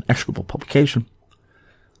usually an execrable publication,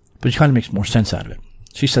 but she kind of makes more sense out of it.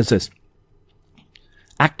 She says this: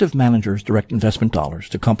 active managers direct investment dollars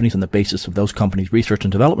to companies on the basis of those companies' research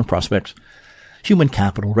and development prospects, human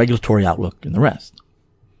capital, regulatory outlook, and the rest.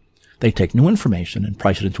 They take new information and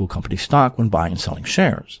price it into a company's stock when buying and selling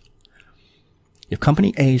shares. If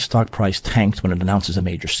Company A's stock price tanks when it announces a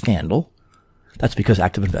major scandal, that's because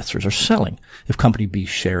active investors are selling. If Company B's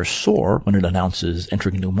shares soar when it announces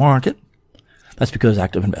entering a new market, that's because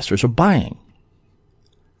active investors are buying.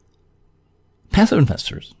 Passive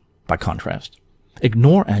investors, by contrast,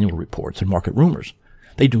 ignore annual reports and market rumors.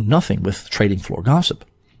 They do nothing with trading floor gossip.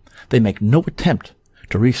 They make no attempt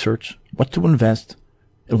to research what to invest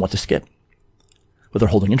and what to skip. Whether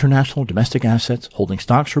holding international, domestic assets, holding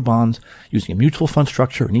stocks or bonds, using a mutual fund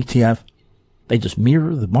structure, an ETF, they just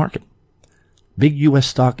mirror the market. Big U.S.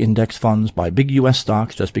 stock index funds buy big U.S.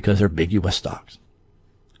 stocks just because they're big U.S. stocks.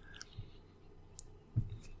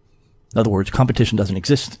 In other words, competition doesn't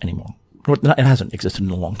exist anymore. It hasn't existed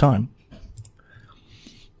in a long time.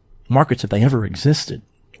 Markets, if they ever existed,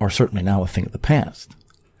 are certainly now a thing of the past.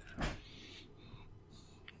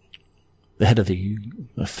 The head of the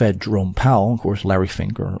Fed, Jerome Powell, of course, Larry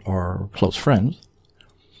Fink are close friends,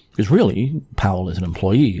 because really, Powell is an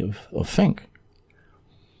employee of Fink.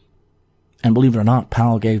 And believe it or not,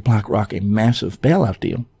 Powell gave BlackRock a massive bailout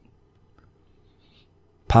deal.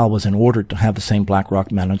 Powell was then ordered to have the same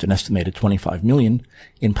BlackRock manage an estimated $25 million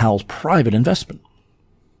in Powell's private investment.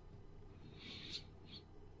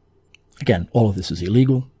 Again, all of this is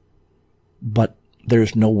illegal, but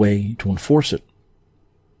there's no way to enforce it.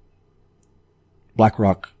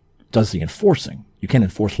 BlackRock does the enforcing. You can't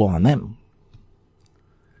enforce law on them.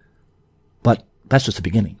 But that's just the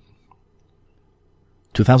beginning.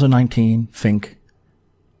 2019, Fink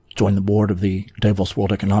joined the board of the Davos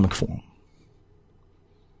World Economic Forum,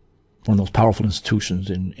 one of those powerful institutions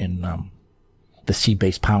in the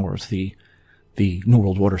sea-based powers, the New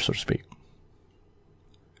World Order, so to speak.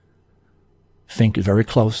 think is very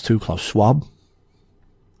close to Klaus Schwab.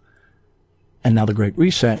 And now the Great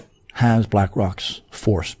Reset has BlackRock's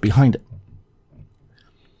force behind it.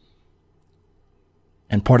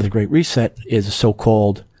 And part of the Great Reset is a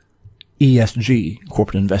so-called ESG,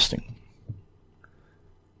 corporate investing.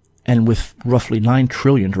 And with roughly $9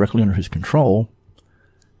 trillion directly under his control,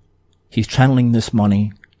 he's channeling this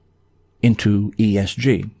money into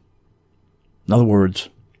ESG. In other words,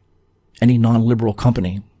 any non-liberal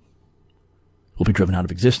company will be driven out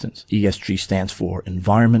of existence. ESG stands for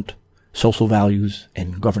environment, social values,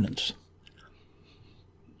 and governance.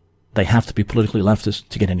 They have to be politically leftist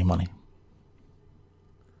to get any money.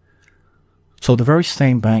 So the very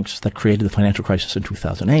same banks that created the financial crisis in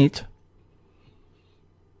 2008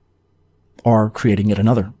 are creating yet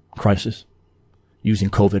another crisis, using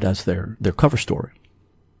COVID as their cover story.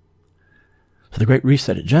 So the Great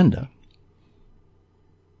Reset agenda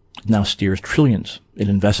now steers trillions in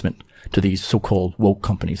investment to these so-called woke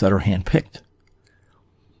companies that are handpicked.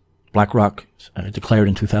 BlackRock declared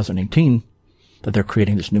in 2018 that they're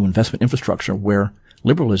creating this new investment infrastructure where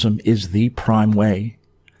liberalism is the prime way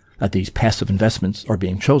that these passive investments are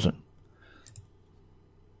being chosen.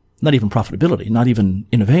 Not even profitability, not even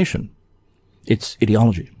innovation. It's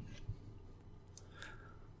ideology.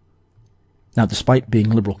 Now, despite being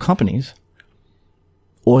liberal companies,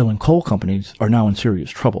 oil and coal companies are now in serious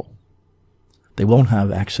trouble. They won't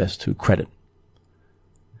have access to credit.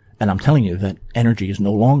 And I'm telling you that energy is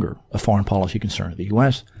no longer a foreign policy concern of the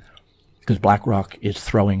U.S. because BlackRock is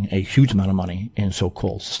throwing a huge amount of money in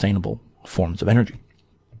so-called sustainable forms of energy.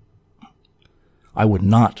 I would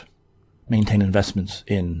not maintain investments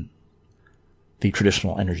in the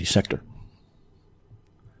traditional energy sector.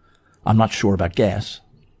 I'm not sure about gas,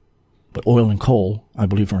 but oil and coal, I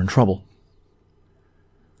believe, are in trouble.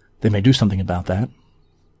 They may do something about that.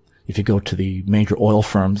 If you go to the major oil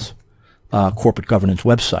firms' corporate governance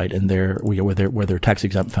website and where their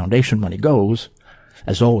tax-exempt foundation money goes,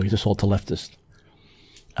 as always, it's all to leftist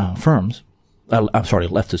leftist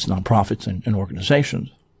nonprofits and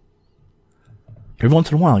organizations. Every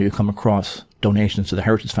once in a while, you come across donations to the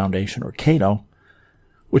Heritage Foundation or Cato,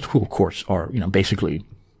 which, of course, are basically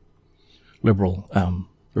liberal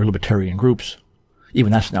or libertarian groups.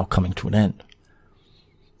 Even that's now coming to an end.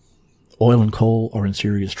 Oil and coal are in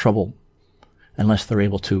serious trouble unless they're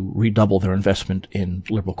able to redouble their investment in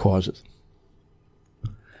liberal causes.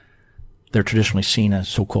 They're traditionally seen as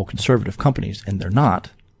so-called conservative companies, and they're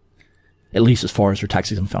not, at least as far as their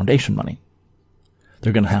tax-exempt foundation money.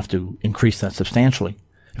 They're going to have to increase that substantially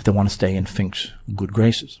if they want to stay in Fink's good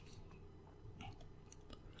graces.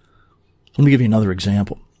 Let me give you another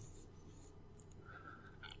example.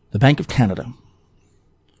 The Bank of Canada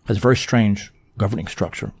has a very strange governing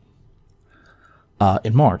structure.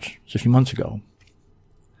 In March, just a few months ago,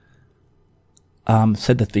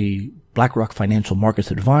 said that the BlackRock Financial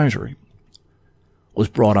Markets Advisory was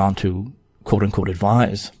brought on to, quote-unquote,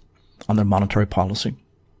 advise on their monetary policy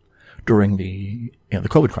during the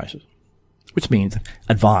COVID crisis, which means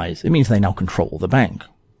advise. It means they now control the bank.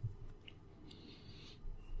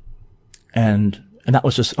 And that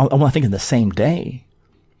was just, I think, in the same day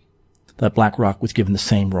that BlackRock was given the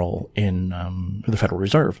same role in the Federal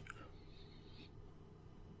Reserve.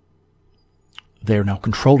 They're now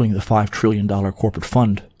controlling the $5 trillion corporate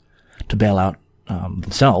fund to bail out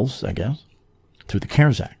themselves, I guess, through the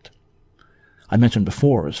CARES Act. I mentioned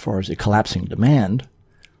before, as far as the collapsing demand,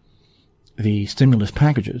 the stimulus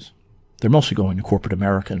packages, they're mostly going to corporate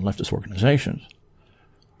America and leftist organizations.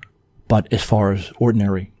 But as far as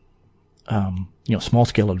ordinary,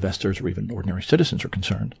 small-scale investors or even ordinary citizens are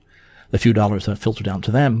concerned, the few dollars that filter down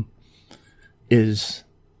to them is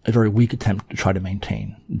a very weak attempt to try to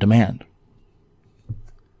maintain demand.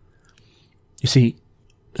 You see,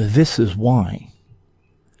 this is why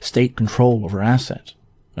state control over assets,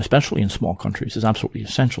 especially in small countries, is absolutely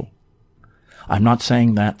essential. I'm not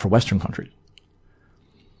saying that for Western countries.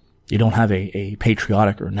 You don't have a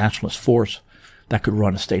patriotic or nationalist force that could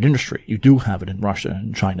run a state industry. You do have it in Russia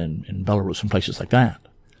and China and Belarus and places like that.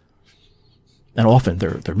 And often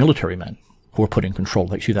they're military men who are put in control.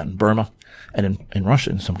 Like you see that in Burma and in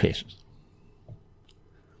Russia in some cases.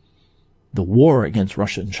 The war against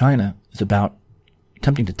Russia and China is about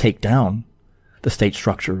attempting to take down the state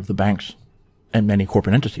structure of the banks and many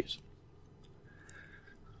corporate entities.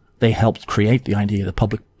 They helped create the idea of the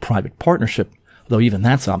public-private partnership, though even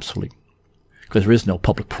that's obsolete, because there is no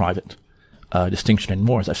public-private distinction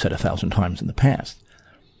anymore, as I've said 1,000 times in the past.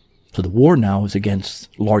 So the war now is against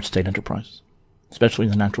large state enterprises, especially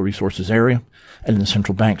in the natural resources area and in the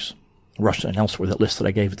central banks, Russia and elsewhere, that list that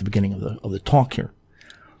I gave at the beginning of the talk here.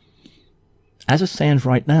 As it stands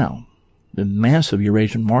right now, The massive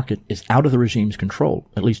Eurasian market is out of the regime's control,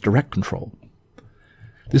 at least direct control.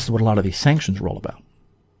 This is what a lot of these sanctions are all about.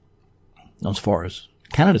 As far as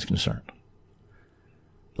Canada is concerned,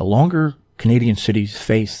 the longer Canadian cities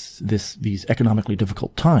face these economically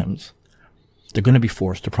difficult times, they're going to be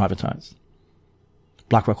forced to privatize.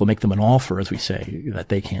 BlackRock will make them an offer, as we say, that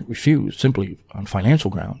they can't refuse, simply on financial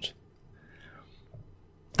grounds.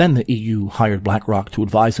 Then the EU hired BlackRock to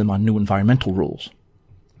advise them on new environmental rules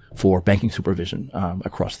for banking supervision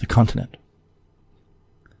across the continent.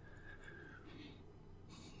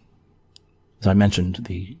 As I mentioned,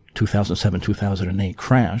 the 2007-2008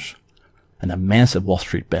 crash and the massive Wall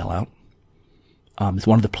Street bailout is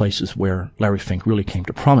one of the places where Larry Fink really came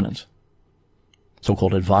to prominence,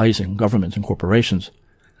 so-called advising governments and corporations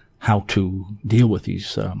how to deal with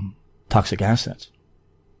these toxic assets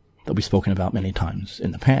that we've spoken about many times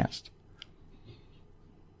in the past.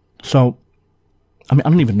 So, I mean, I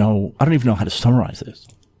don't even know how to summarize this.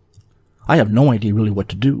 I have no idea really what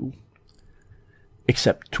to do,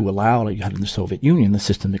 except to allow, like you had in the Soviet Union, the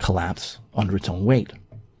system to collapse under its own weight.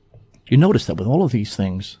 You notice that with all of these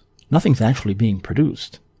things, nothing's actually being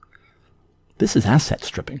produced. This is asset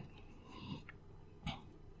stripping.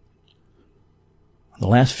 The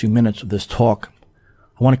last few minutes of this talk,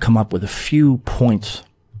 I want to come up with a few points.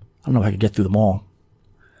 I don't know if I could get through them all,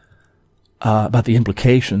 about the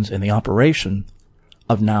implications and the operation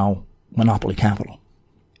of now monopoly capital,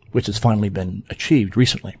 which has finally been achieved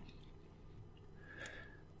recently.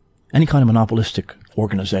 Any kind of monopolistic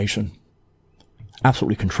organization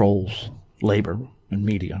absolutely controls labor and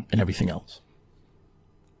media and everything else.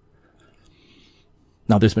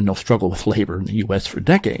 Now, there's been no struggle with labor in the U.S. for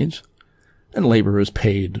decades, and labor is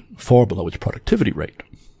paid far below its productivity rate.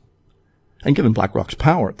 And given BlackRock's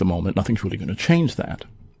power at the moment, nothing's really going to change that.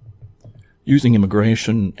 Using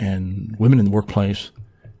immigration and women in the workplace,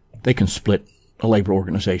 they can split a labor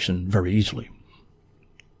organization very easily.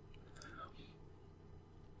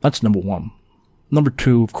 That's number one. Number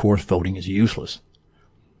two, of course, voting is useless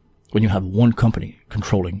when you have one company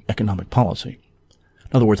controlling economic policy.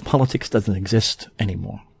 In other words, politics doesn't exist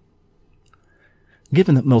anymore.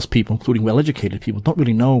 Given that most people, including well-educated people, don't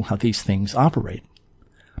really know how these things operate,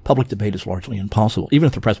 public debate is largely impossible, even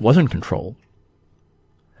if the press was in control.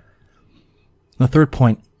 And the third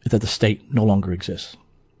point is that the state no longer exists.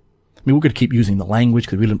 I mean, we're going to keep using the language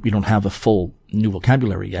because we don't have a full new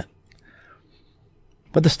vocabulary yet.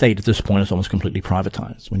 But the state at this point is almost completely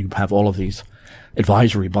privatized. When you have all of these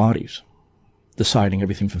advisory bodies deciding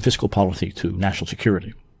everything from fiscal policy to national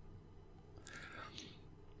security.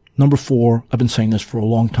 Number four, I've been saying this for a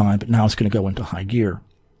long time, but now it's going to go into high gear.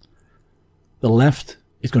 The left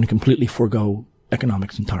is going to completely forego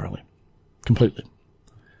economics entirely. Completely.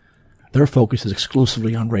 Their focus is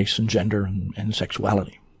exclusively on race and gender and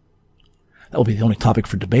sexuality. That will be the only topic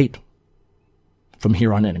for debate from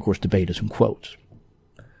here on in. Of course, debate is in quotes.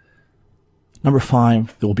 Number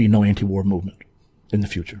five, there will be no anti-war movement in the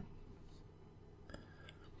future.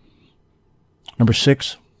 Number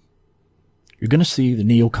six, you're going to see the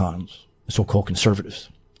neocons, the so-called conservatives,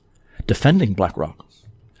 defending BlackRock.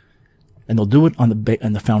 And they'll do it on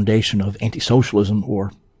the foundation of anti-socialism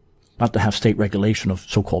or not to have state regulation of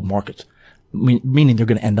so-called markets, meaning they're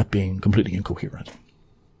going to end up being completely incoherent.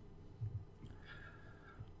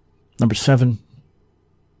 Number seven,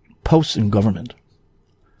 posts in government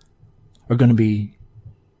are going to be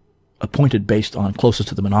appointed based on closest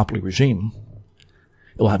to the monopoly regime.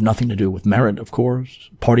 It will have nothing to do with merit, of course,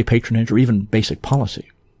 party patronage, or even basic policy.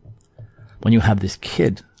 When you have this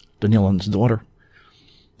kid, Danilin's daughter,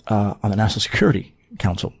 on the National Security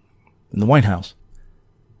Council in the White House,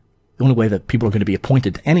 the only way that people are going to be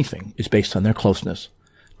appointed to anything is based on their closeness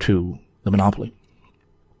to the monopoly.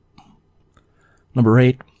 Number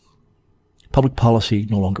eight, public policy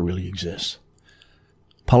no longer really exists.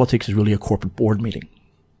 Politics is really a corporate board meeting.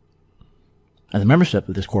 And the membership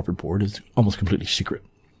of this corporate board is almost completely secret.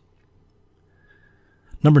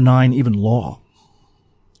 Number nine, even law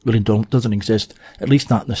really doesn't exist, at least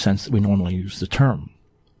not in the sense that we normally use the term.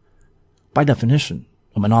 By definition,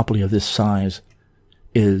 a monopoly of this size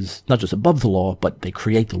is not just above the law, but they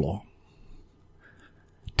create the law.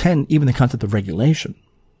 10, even the concept of regulation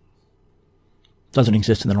doesn't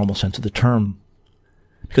exist in the normal sense of the term,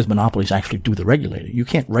 because monopolies actually do the regulating. You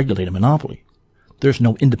can't regulate a monopoly. There's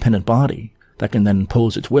no independent body that can then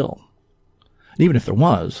impose its will. And even if there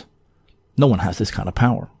was, no one has this kind of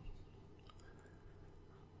power.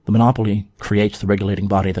 The monopoly creates the regulating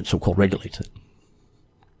body that so-called regulates it.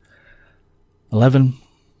 11,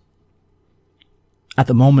 at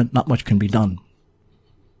the moment, not much can be done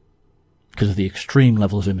because of the extreme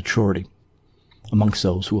levels of immaturity amongst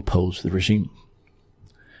those who oppose the regime.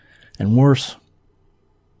 And worse,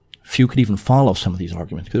 few could even follow some of these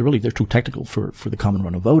arguments because they're too technical for the common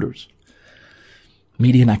run of voters.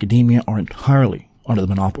 Media and academia are entirely under the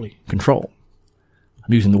monopoly control.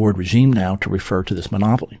 I'm using the word regime now to refer to this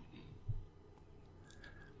monopoly.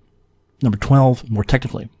 Number 12, more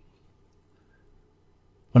technically,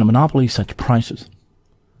 when a monopoly sets prices,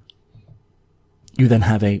 you then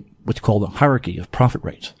have what's called a hierarchy of profit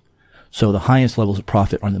rates. So the highest levels of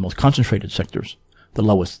profit are in the most concentrated sectors, the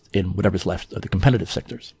lowest in whatever's left of the competitive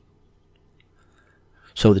sectors.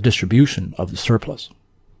 So the distribution of the surplus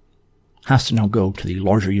has to now go to the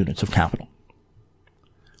larger units of capital.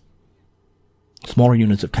 Smaller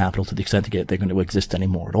units of capital, to the extent that they're going to exist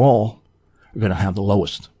anymore at all, are going to have the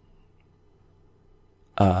lowest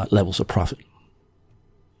levels of profit.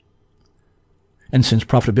 And since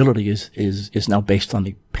profitability is now based on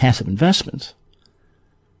the passive investments,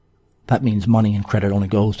 that means money and credit only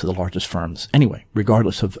goes to the largest firms anyway,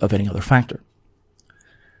 regardless of any other factor.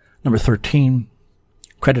 Number 13,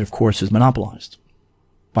 credit, of course, is monopolized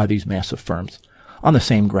by these massive firms on the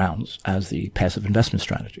same grounds as the passive investment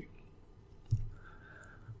strategy.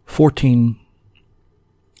 14,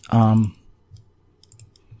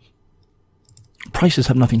 prices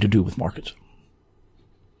have nothing to do with markets.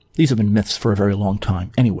 These have been myths for a very long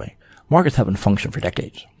time anyway. Markets haven't functioned for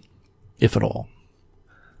decades, if at all.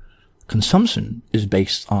 Consumption is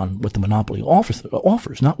based on what the monopoly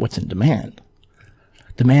offers, not what's in demand.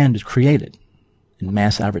 Demand is created in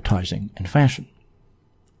mass advertising and fashion.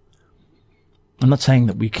 I'm not saying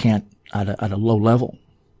that we can't, at a low level,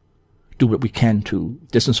 do what we can to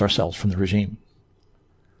distance ourselves from the regime,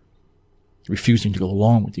 refusing to go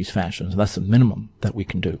along with these fashions. That's the minimum that we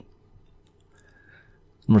can do.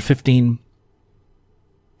 Number 15,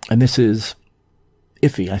 and this is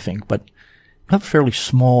iffy, I think, but you have a fairly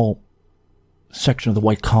small section of the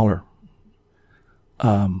white-collar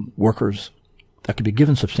workers that could be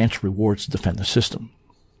given substantial rewards to defend the system.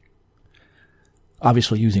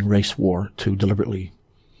 Obviously using race war to deliberately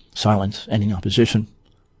silence any opposition.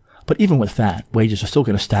 But even with that, wages are still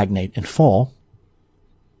going to stagnate and fall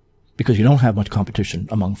because you don't have much competition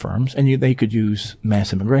among firms, and they could use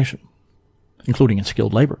mass immigration, including in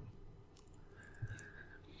skilled labor.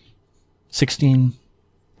 16,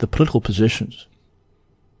 the political positions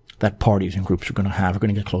that parties and groups are going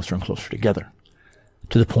to get closer and closer together,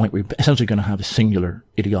 to the point where you're essentially going to have a singular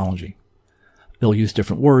ideology. They'll use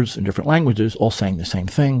different words and different languages, all saying the same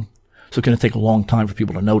thing. So it's going to take a long time for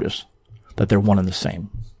people to notice that they're one and the same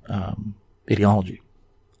ideology.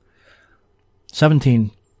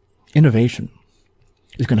 17, innovation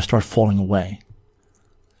is going to start falling away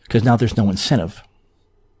because now there's no incentive.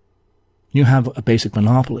 You have a basic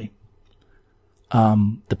monopoly.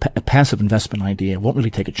 The passive investment idea won't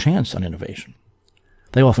really take a chance on innovation.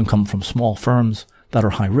 They often come from small firms that are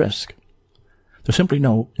high risk. There's simply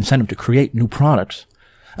no incentive to create new products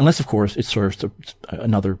unless, of course, it serves to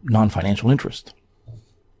another non-financial interest.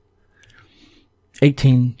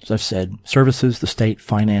 18, as I've said, services, the state,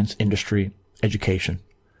 finance, industry, education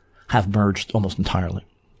have merged almost entirely.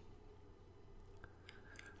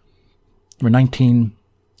 Number 19,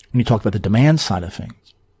 when you talk about the demand side of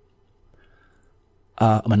things,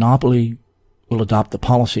 a monopoly will adopt the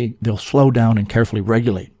policy. They'll slow down and carefully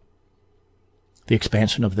regulate the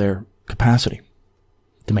expansion of their capacity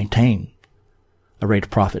to maintain a rate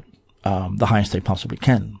of profit, the highest they possibly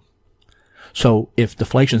can. So if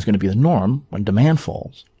deflation is going to be the norm when demand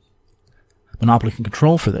falls, monopoly can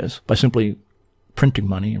control for this by simply printing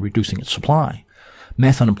money and reducing its supply.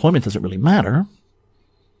 Mass unemployment doesn't really matter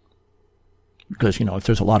because, if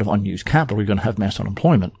there's a lot of unused capital, you're going to have mass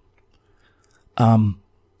unemployment.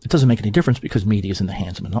 It doesn't make any difference because media is in the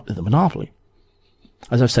hands of the monopoly.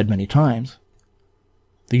 As I've said many times,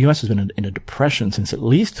 the U.S. has been in a depression since at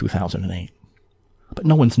least 2008, but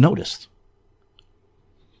no one's noticed.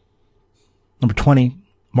 Number 20,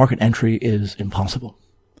 market entry is impossible.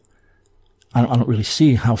 I don't really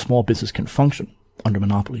see how small business can function under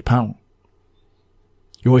monopoly power.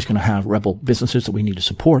 You're always going to have rebel businesses that we need to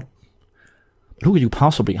support. But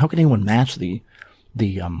how can anyone match the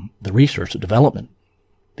research, the development,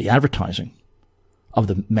 the advertising of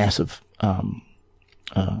the massive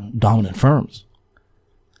dominant firms?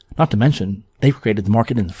 Not to mention, they've created the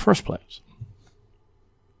market in the first place.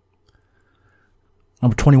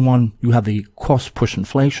 Number 21, you have the cost-push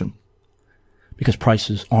inflation because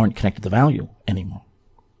prices aren't connected to value anymore.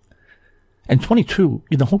 And 22,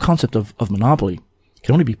 the whole concept of monopoly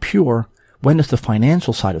can only be pure when it's the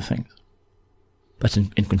financial side of things that's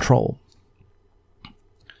in control.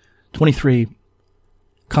 23,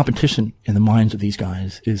 competition in the minds of these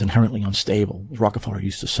guys is inherently unstable, as Rockefeller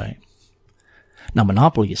used to say. Now,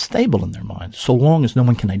 monopoly is stable in their minds so long as no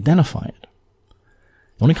one can identify it.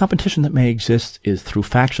 The only competition that may exist is through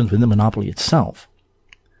factions within the monopoly itself.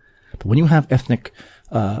 But when you have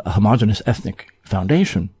a homogeneous ethnic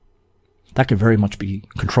foundation, that could very much be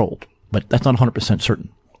controlled. But that's not 100% certain.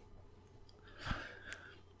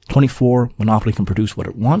 24, monopoly can produce what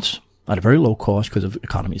it wants at a very low cost because of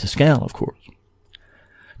economies of scale, of course.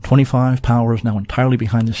 25, power is now entirely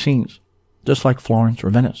behind the scenes, just like Florence or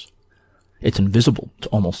Venice. It's invisible to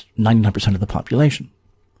almost 99% of the population.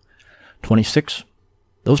 26,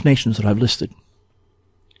 those nations that I've listed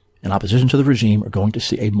in opposition to the regime are going to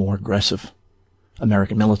see a more aggressive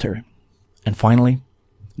American military. And finally,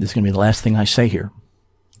 this is going to be the last thing I say here.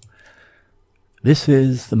 This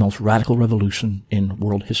is the most radical revolution in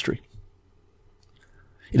world history.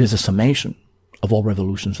 It is a summation of all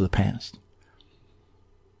revolutions of the past.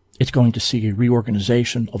 It's going to see a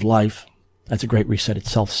reorganization of life, as the Great Reset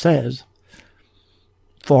itself says,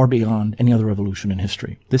 far beyond any other revolution in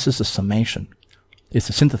history. This is a summation. It's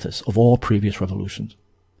a synthesis of all previous revolutions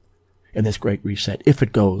in this Great Reset, if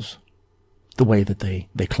it goes the way that they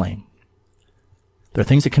claim. There are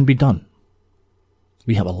things that can be done.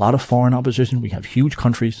 We have a lot of foreign opposition. We have huge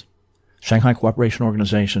countries, Shanghai Cooperation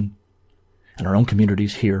Organization, and our own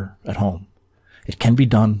communities here at home. It can be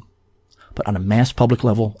done, but on a mass public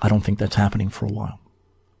level, I don't think that's happening for a while.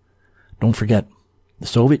 Don't forget, the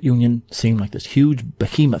Soviet Union seemed like this huge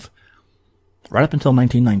behemoth right up until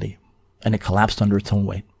 1990, and it collapsed under its own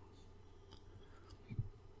weight.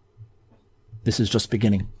 This is just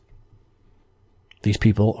beginning. These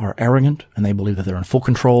people are arrogant, and they believe that they're in full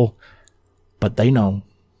control, but they know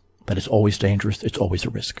that it's always dangerous, it's always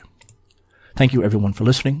a risk. Thank you, everyone, for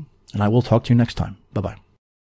listening, and I will talk to you next time. Bye-bye.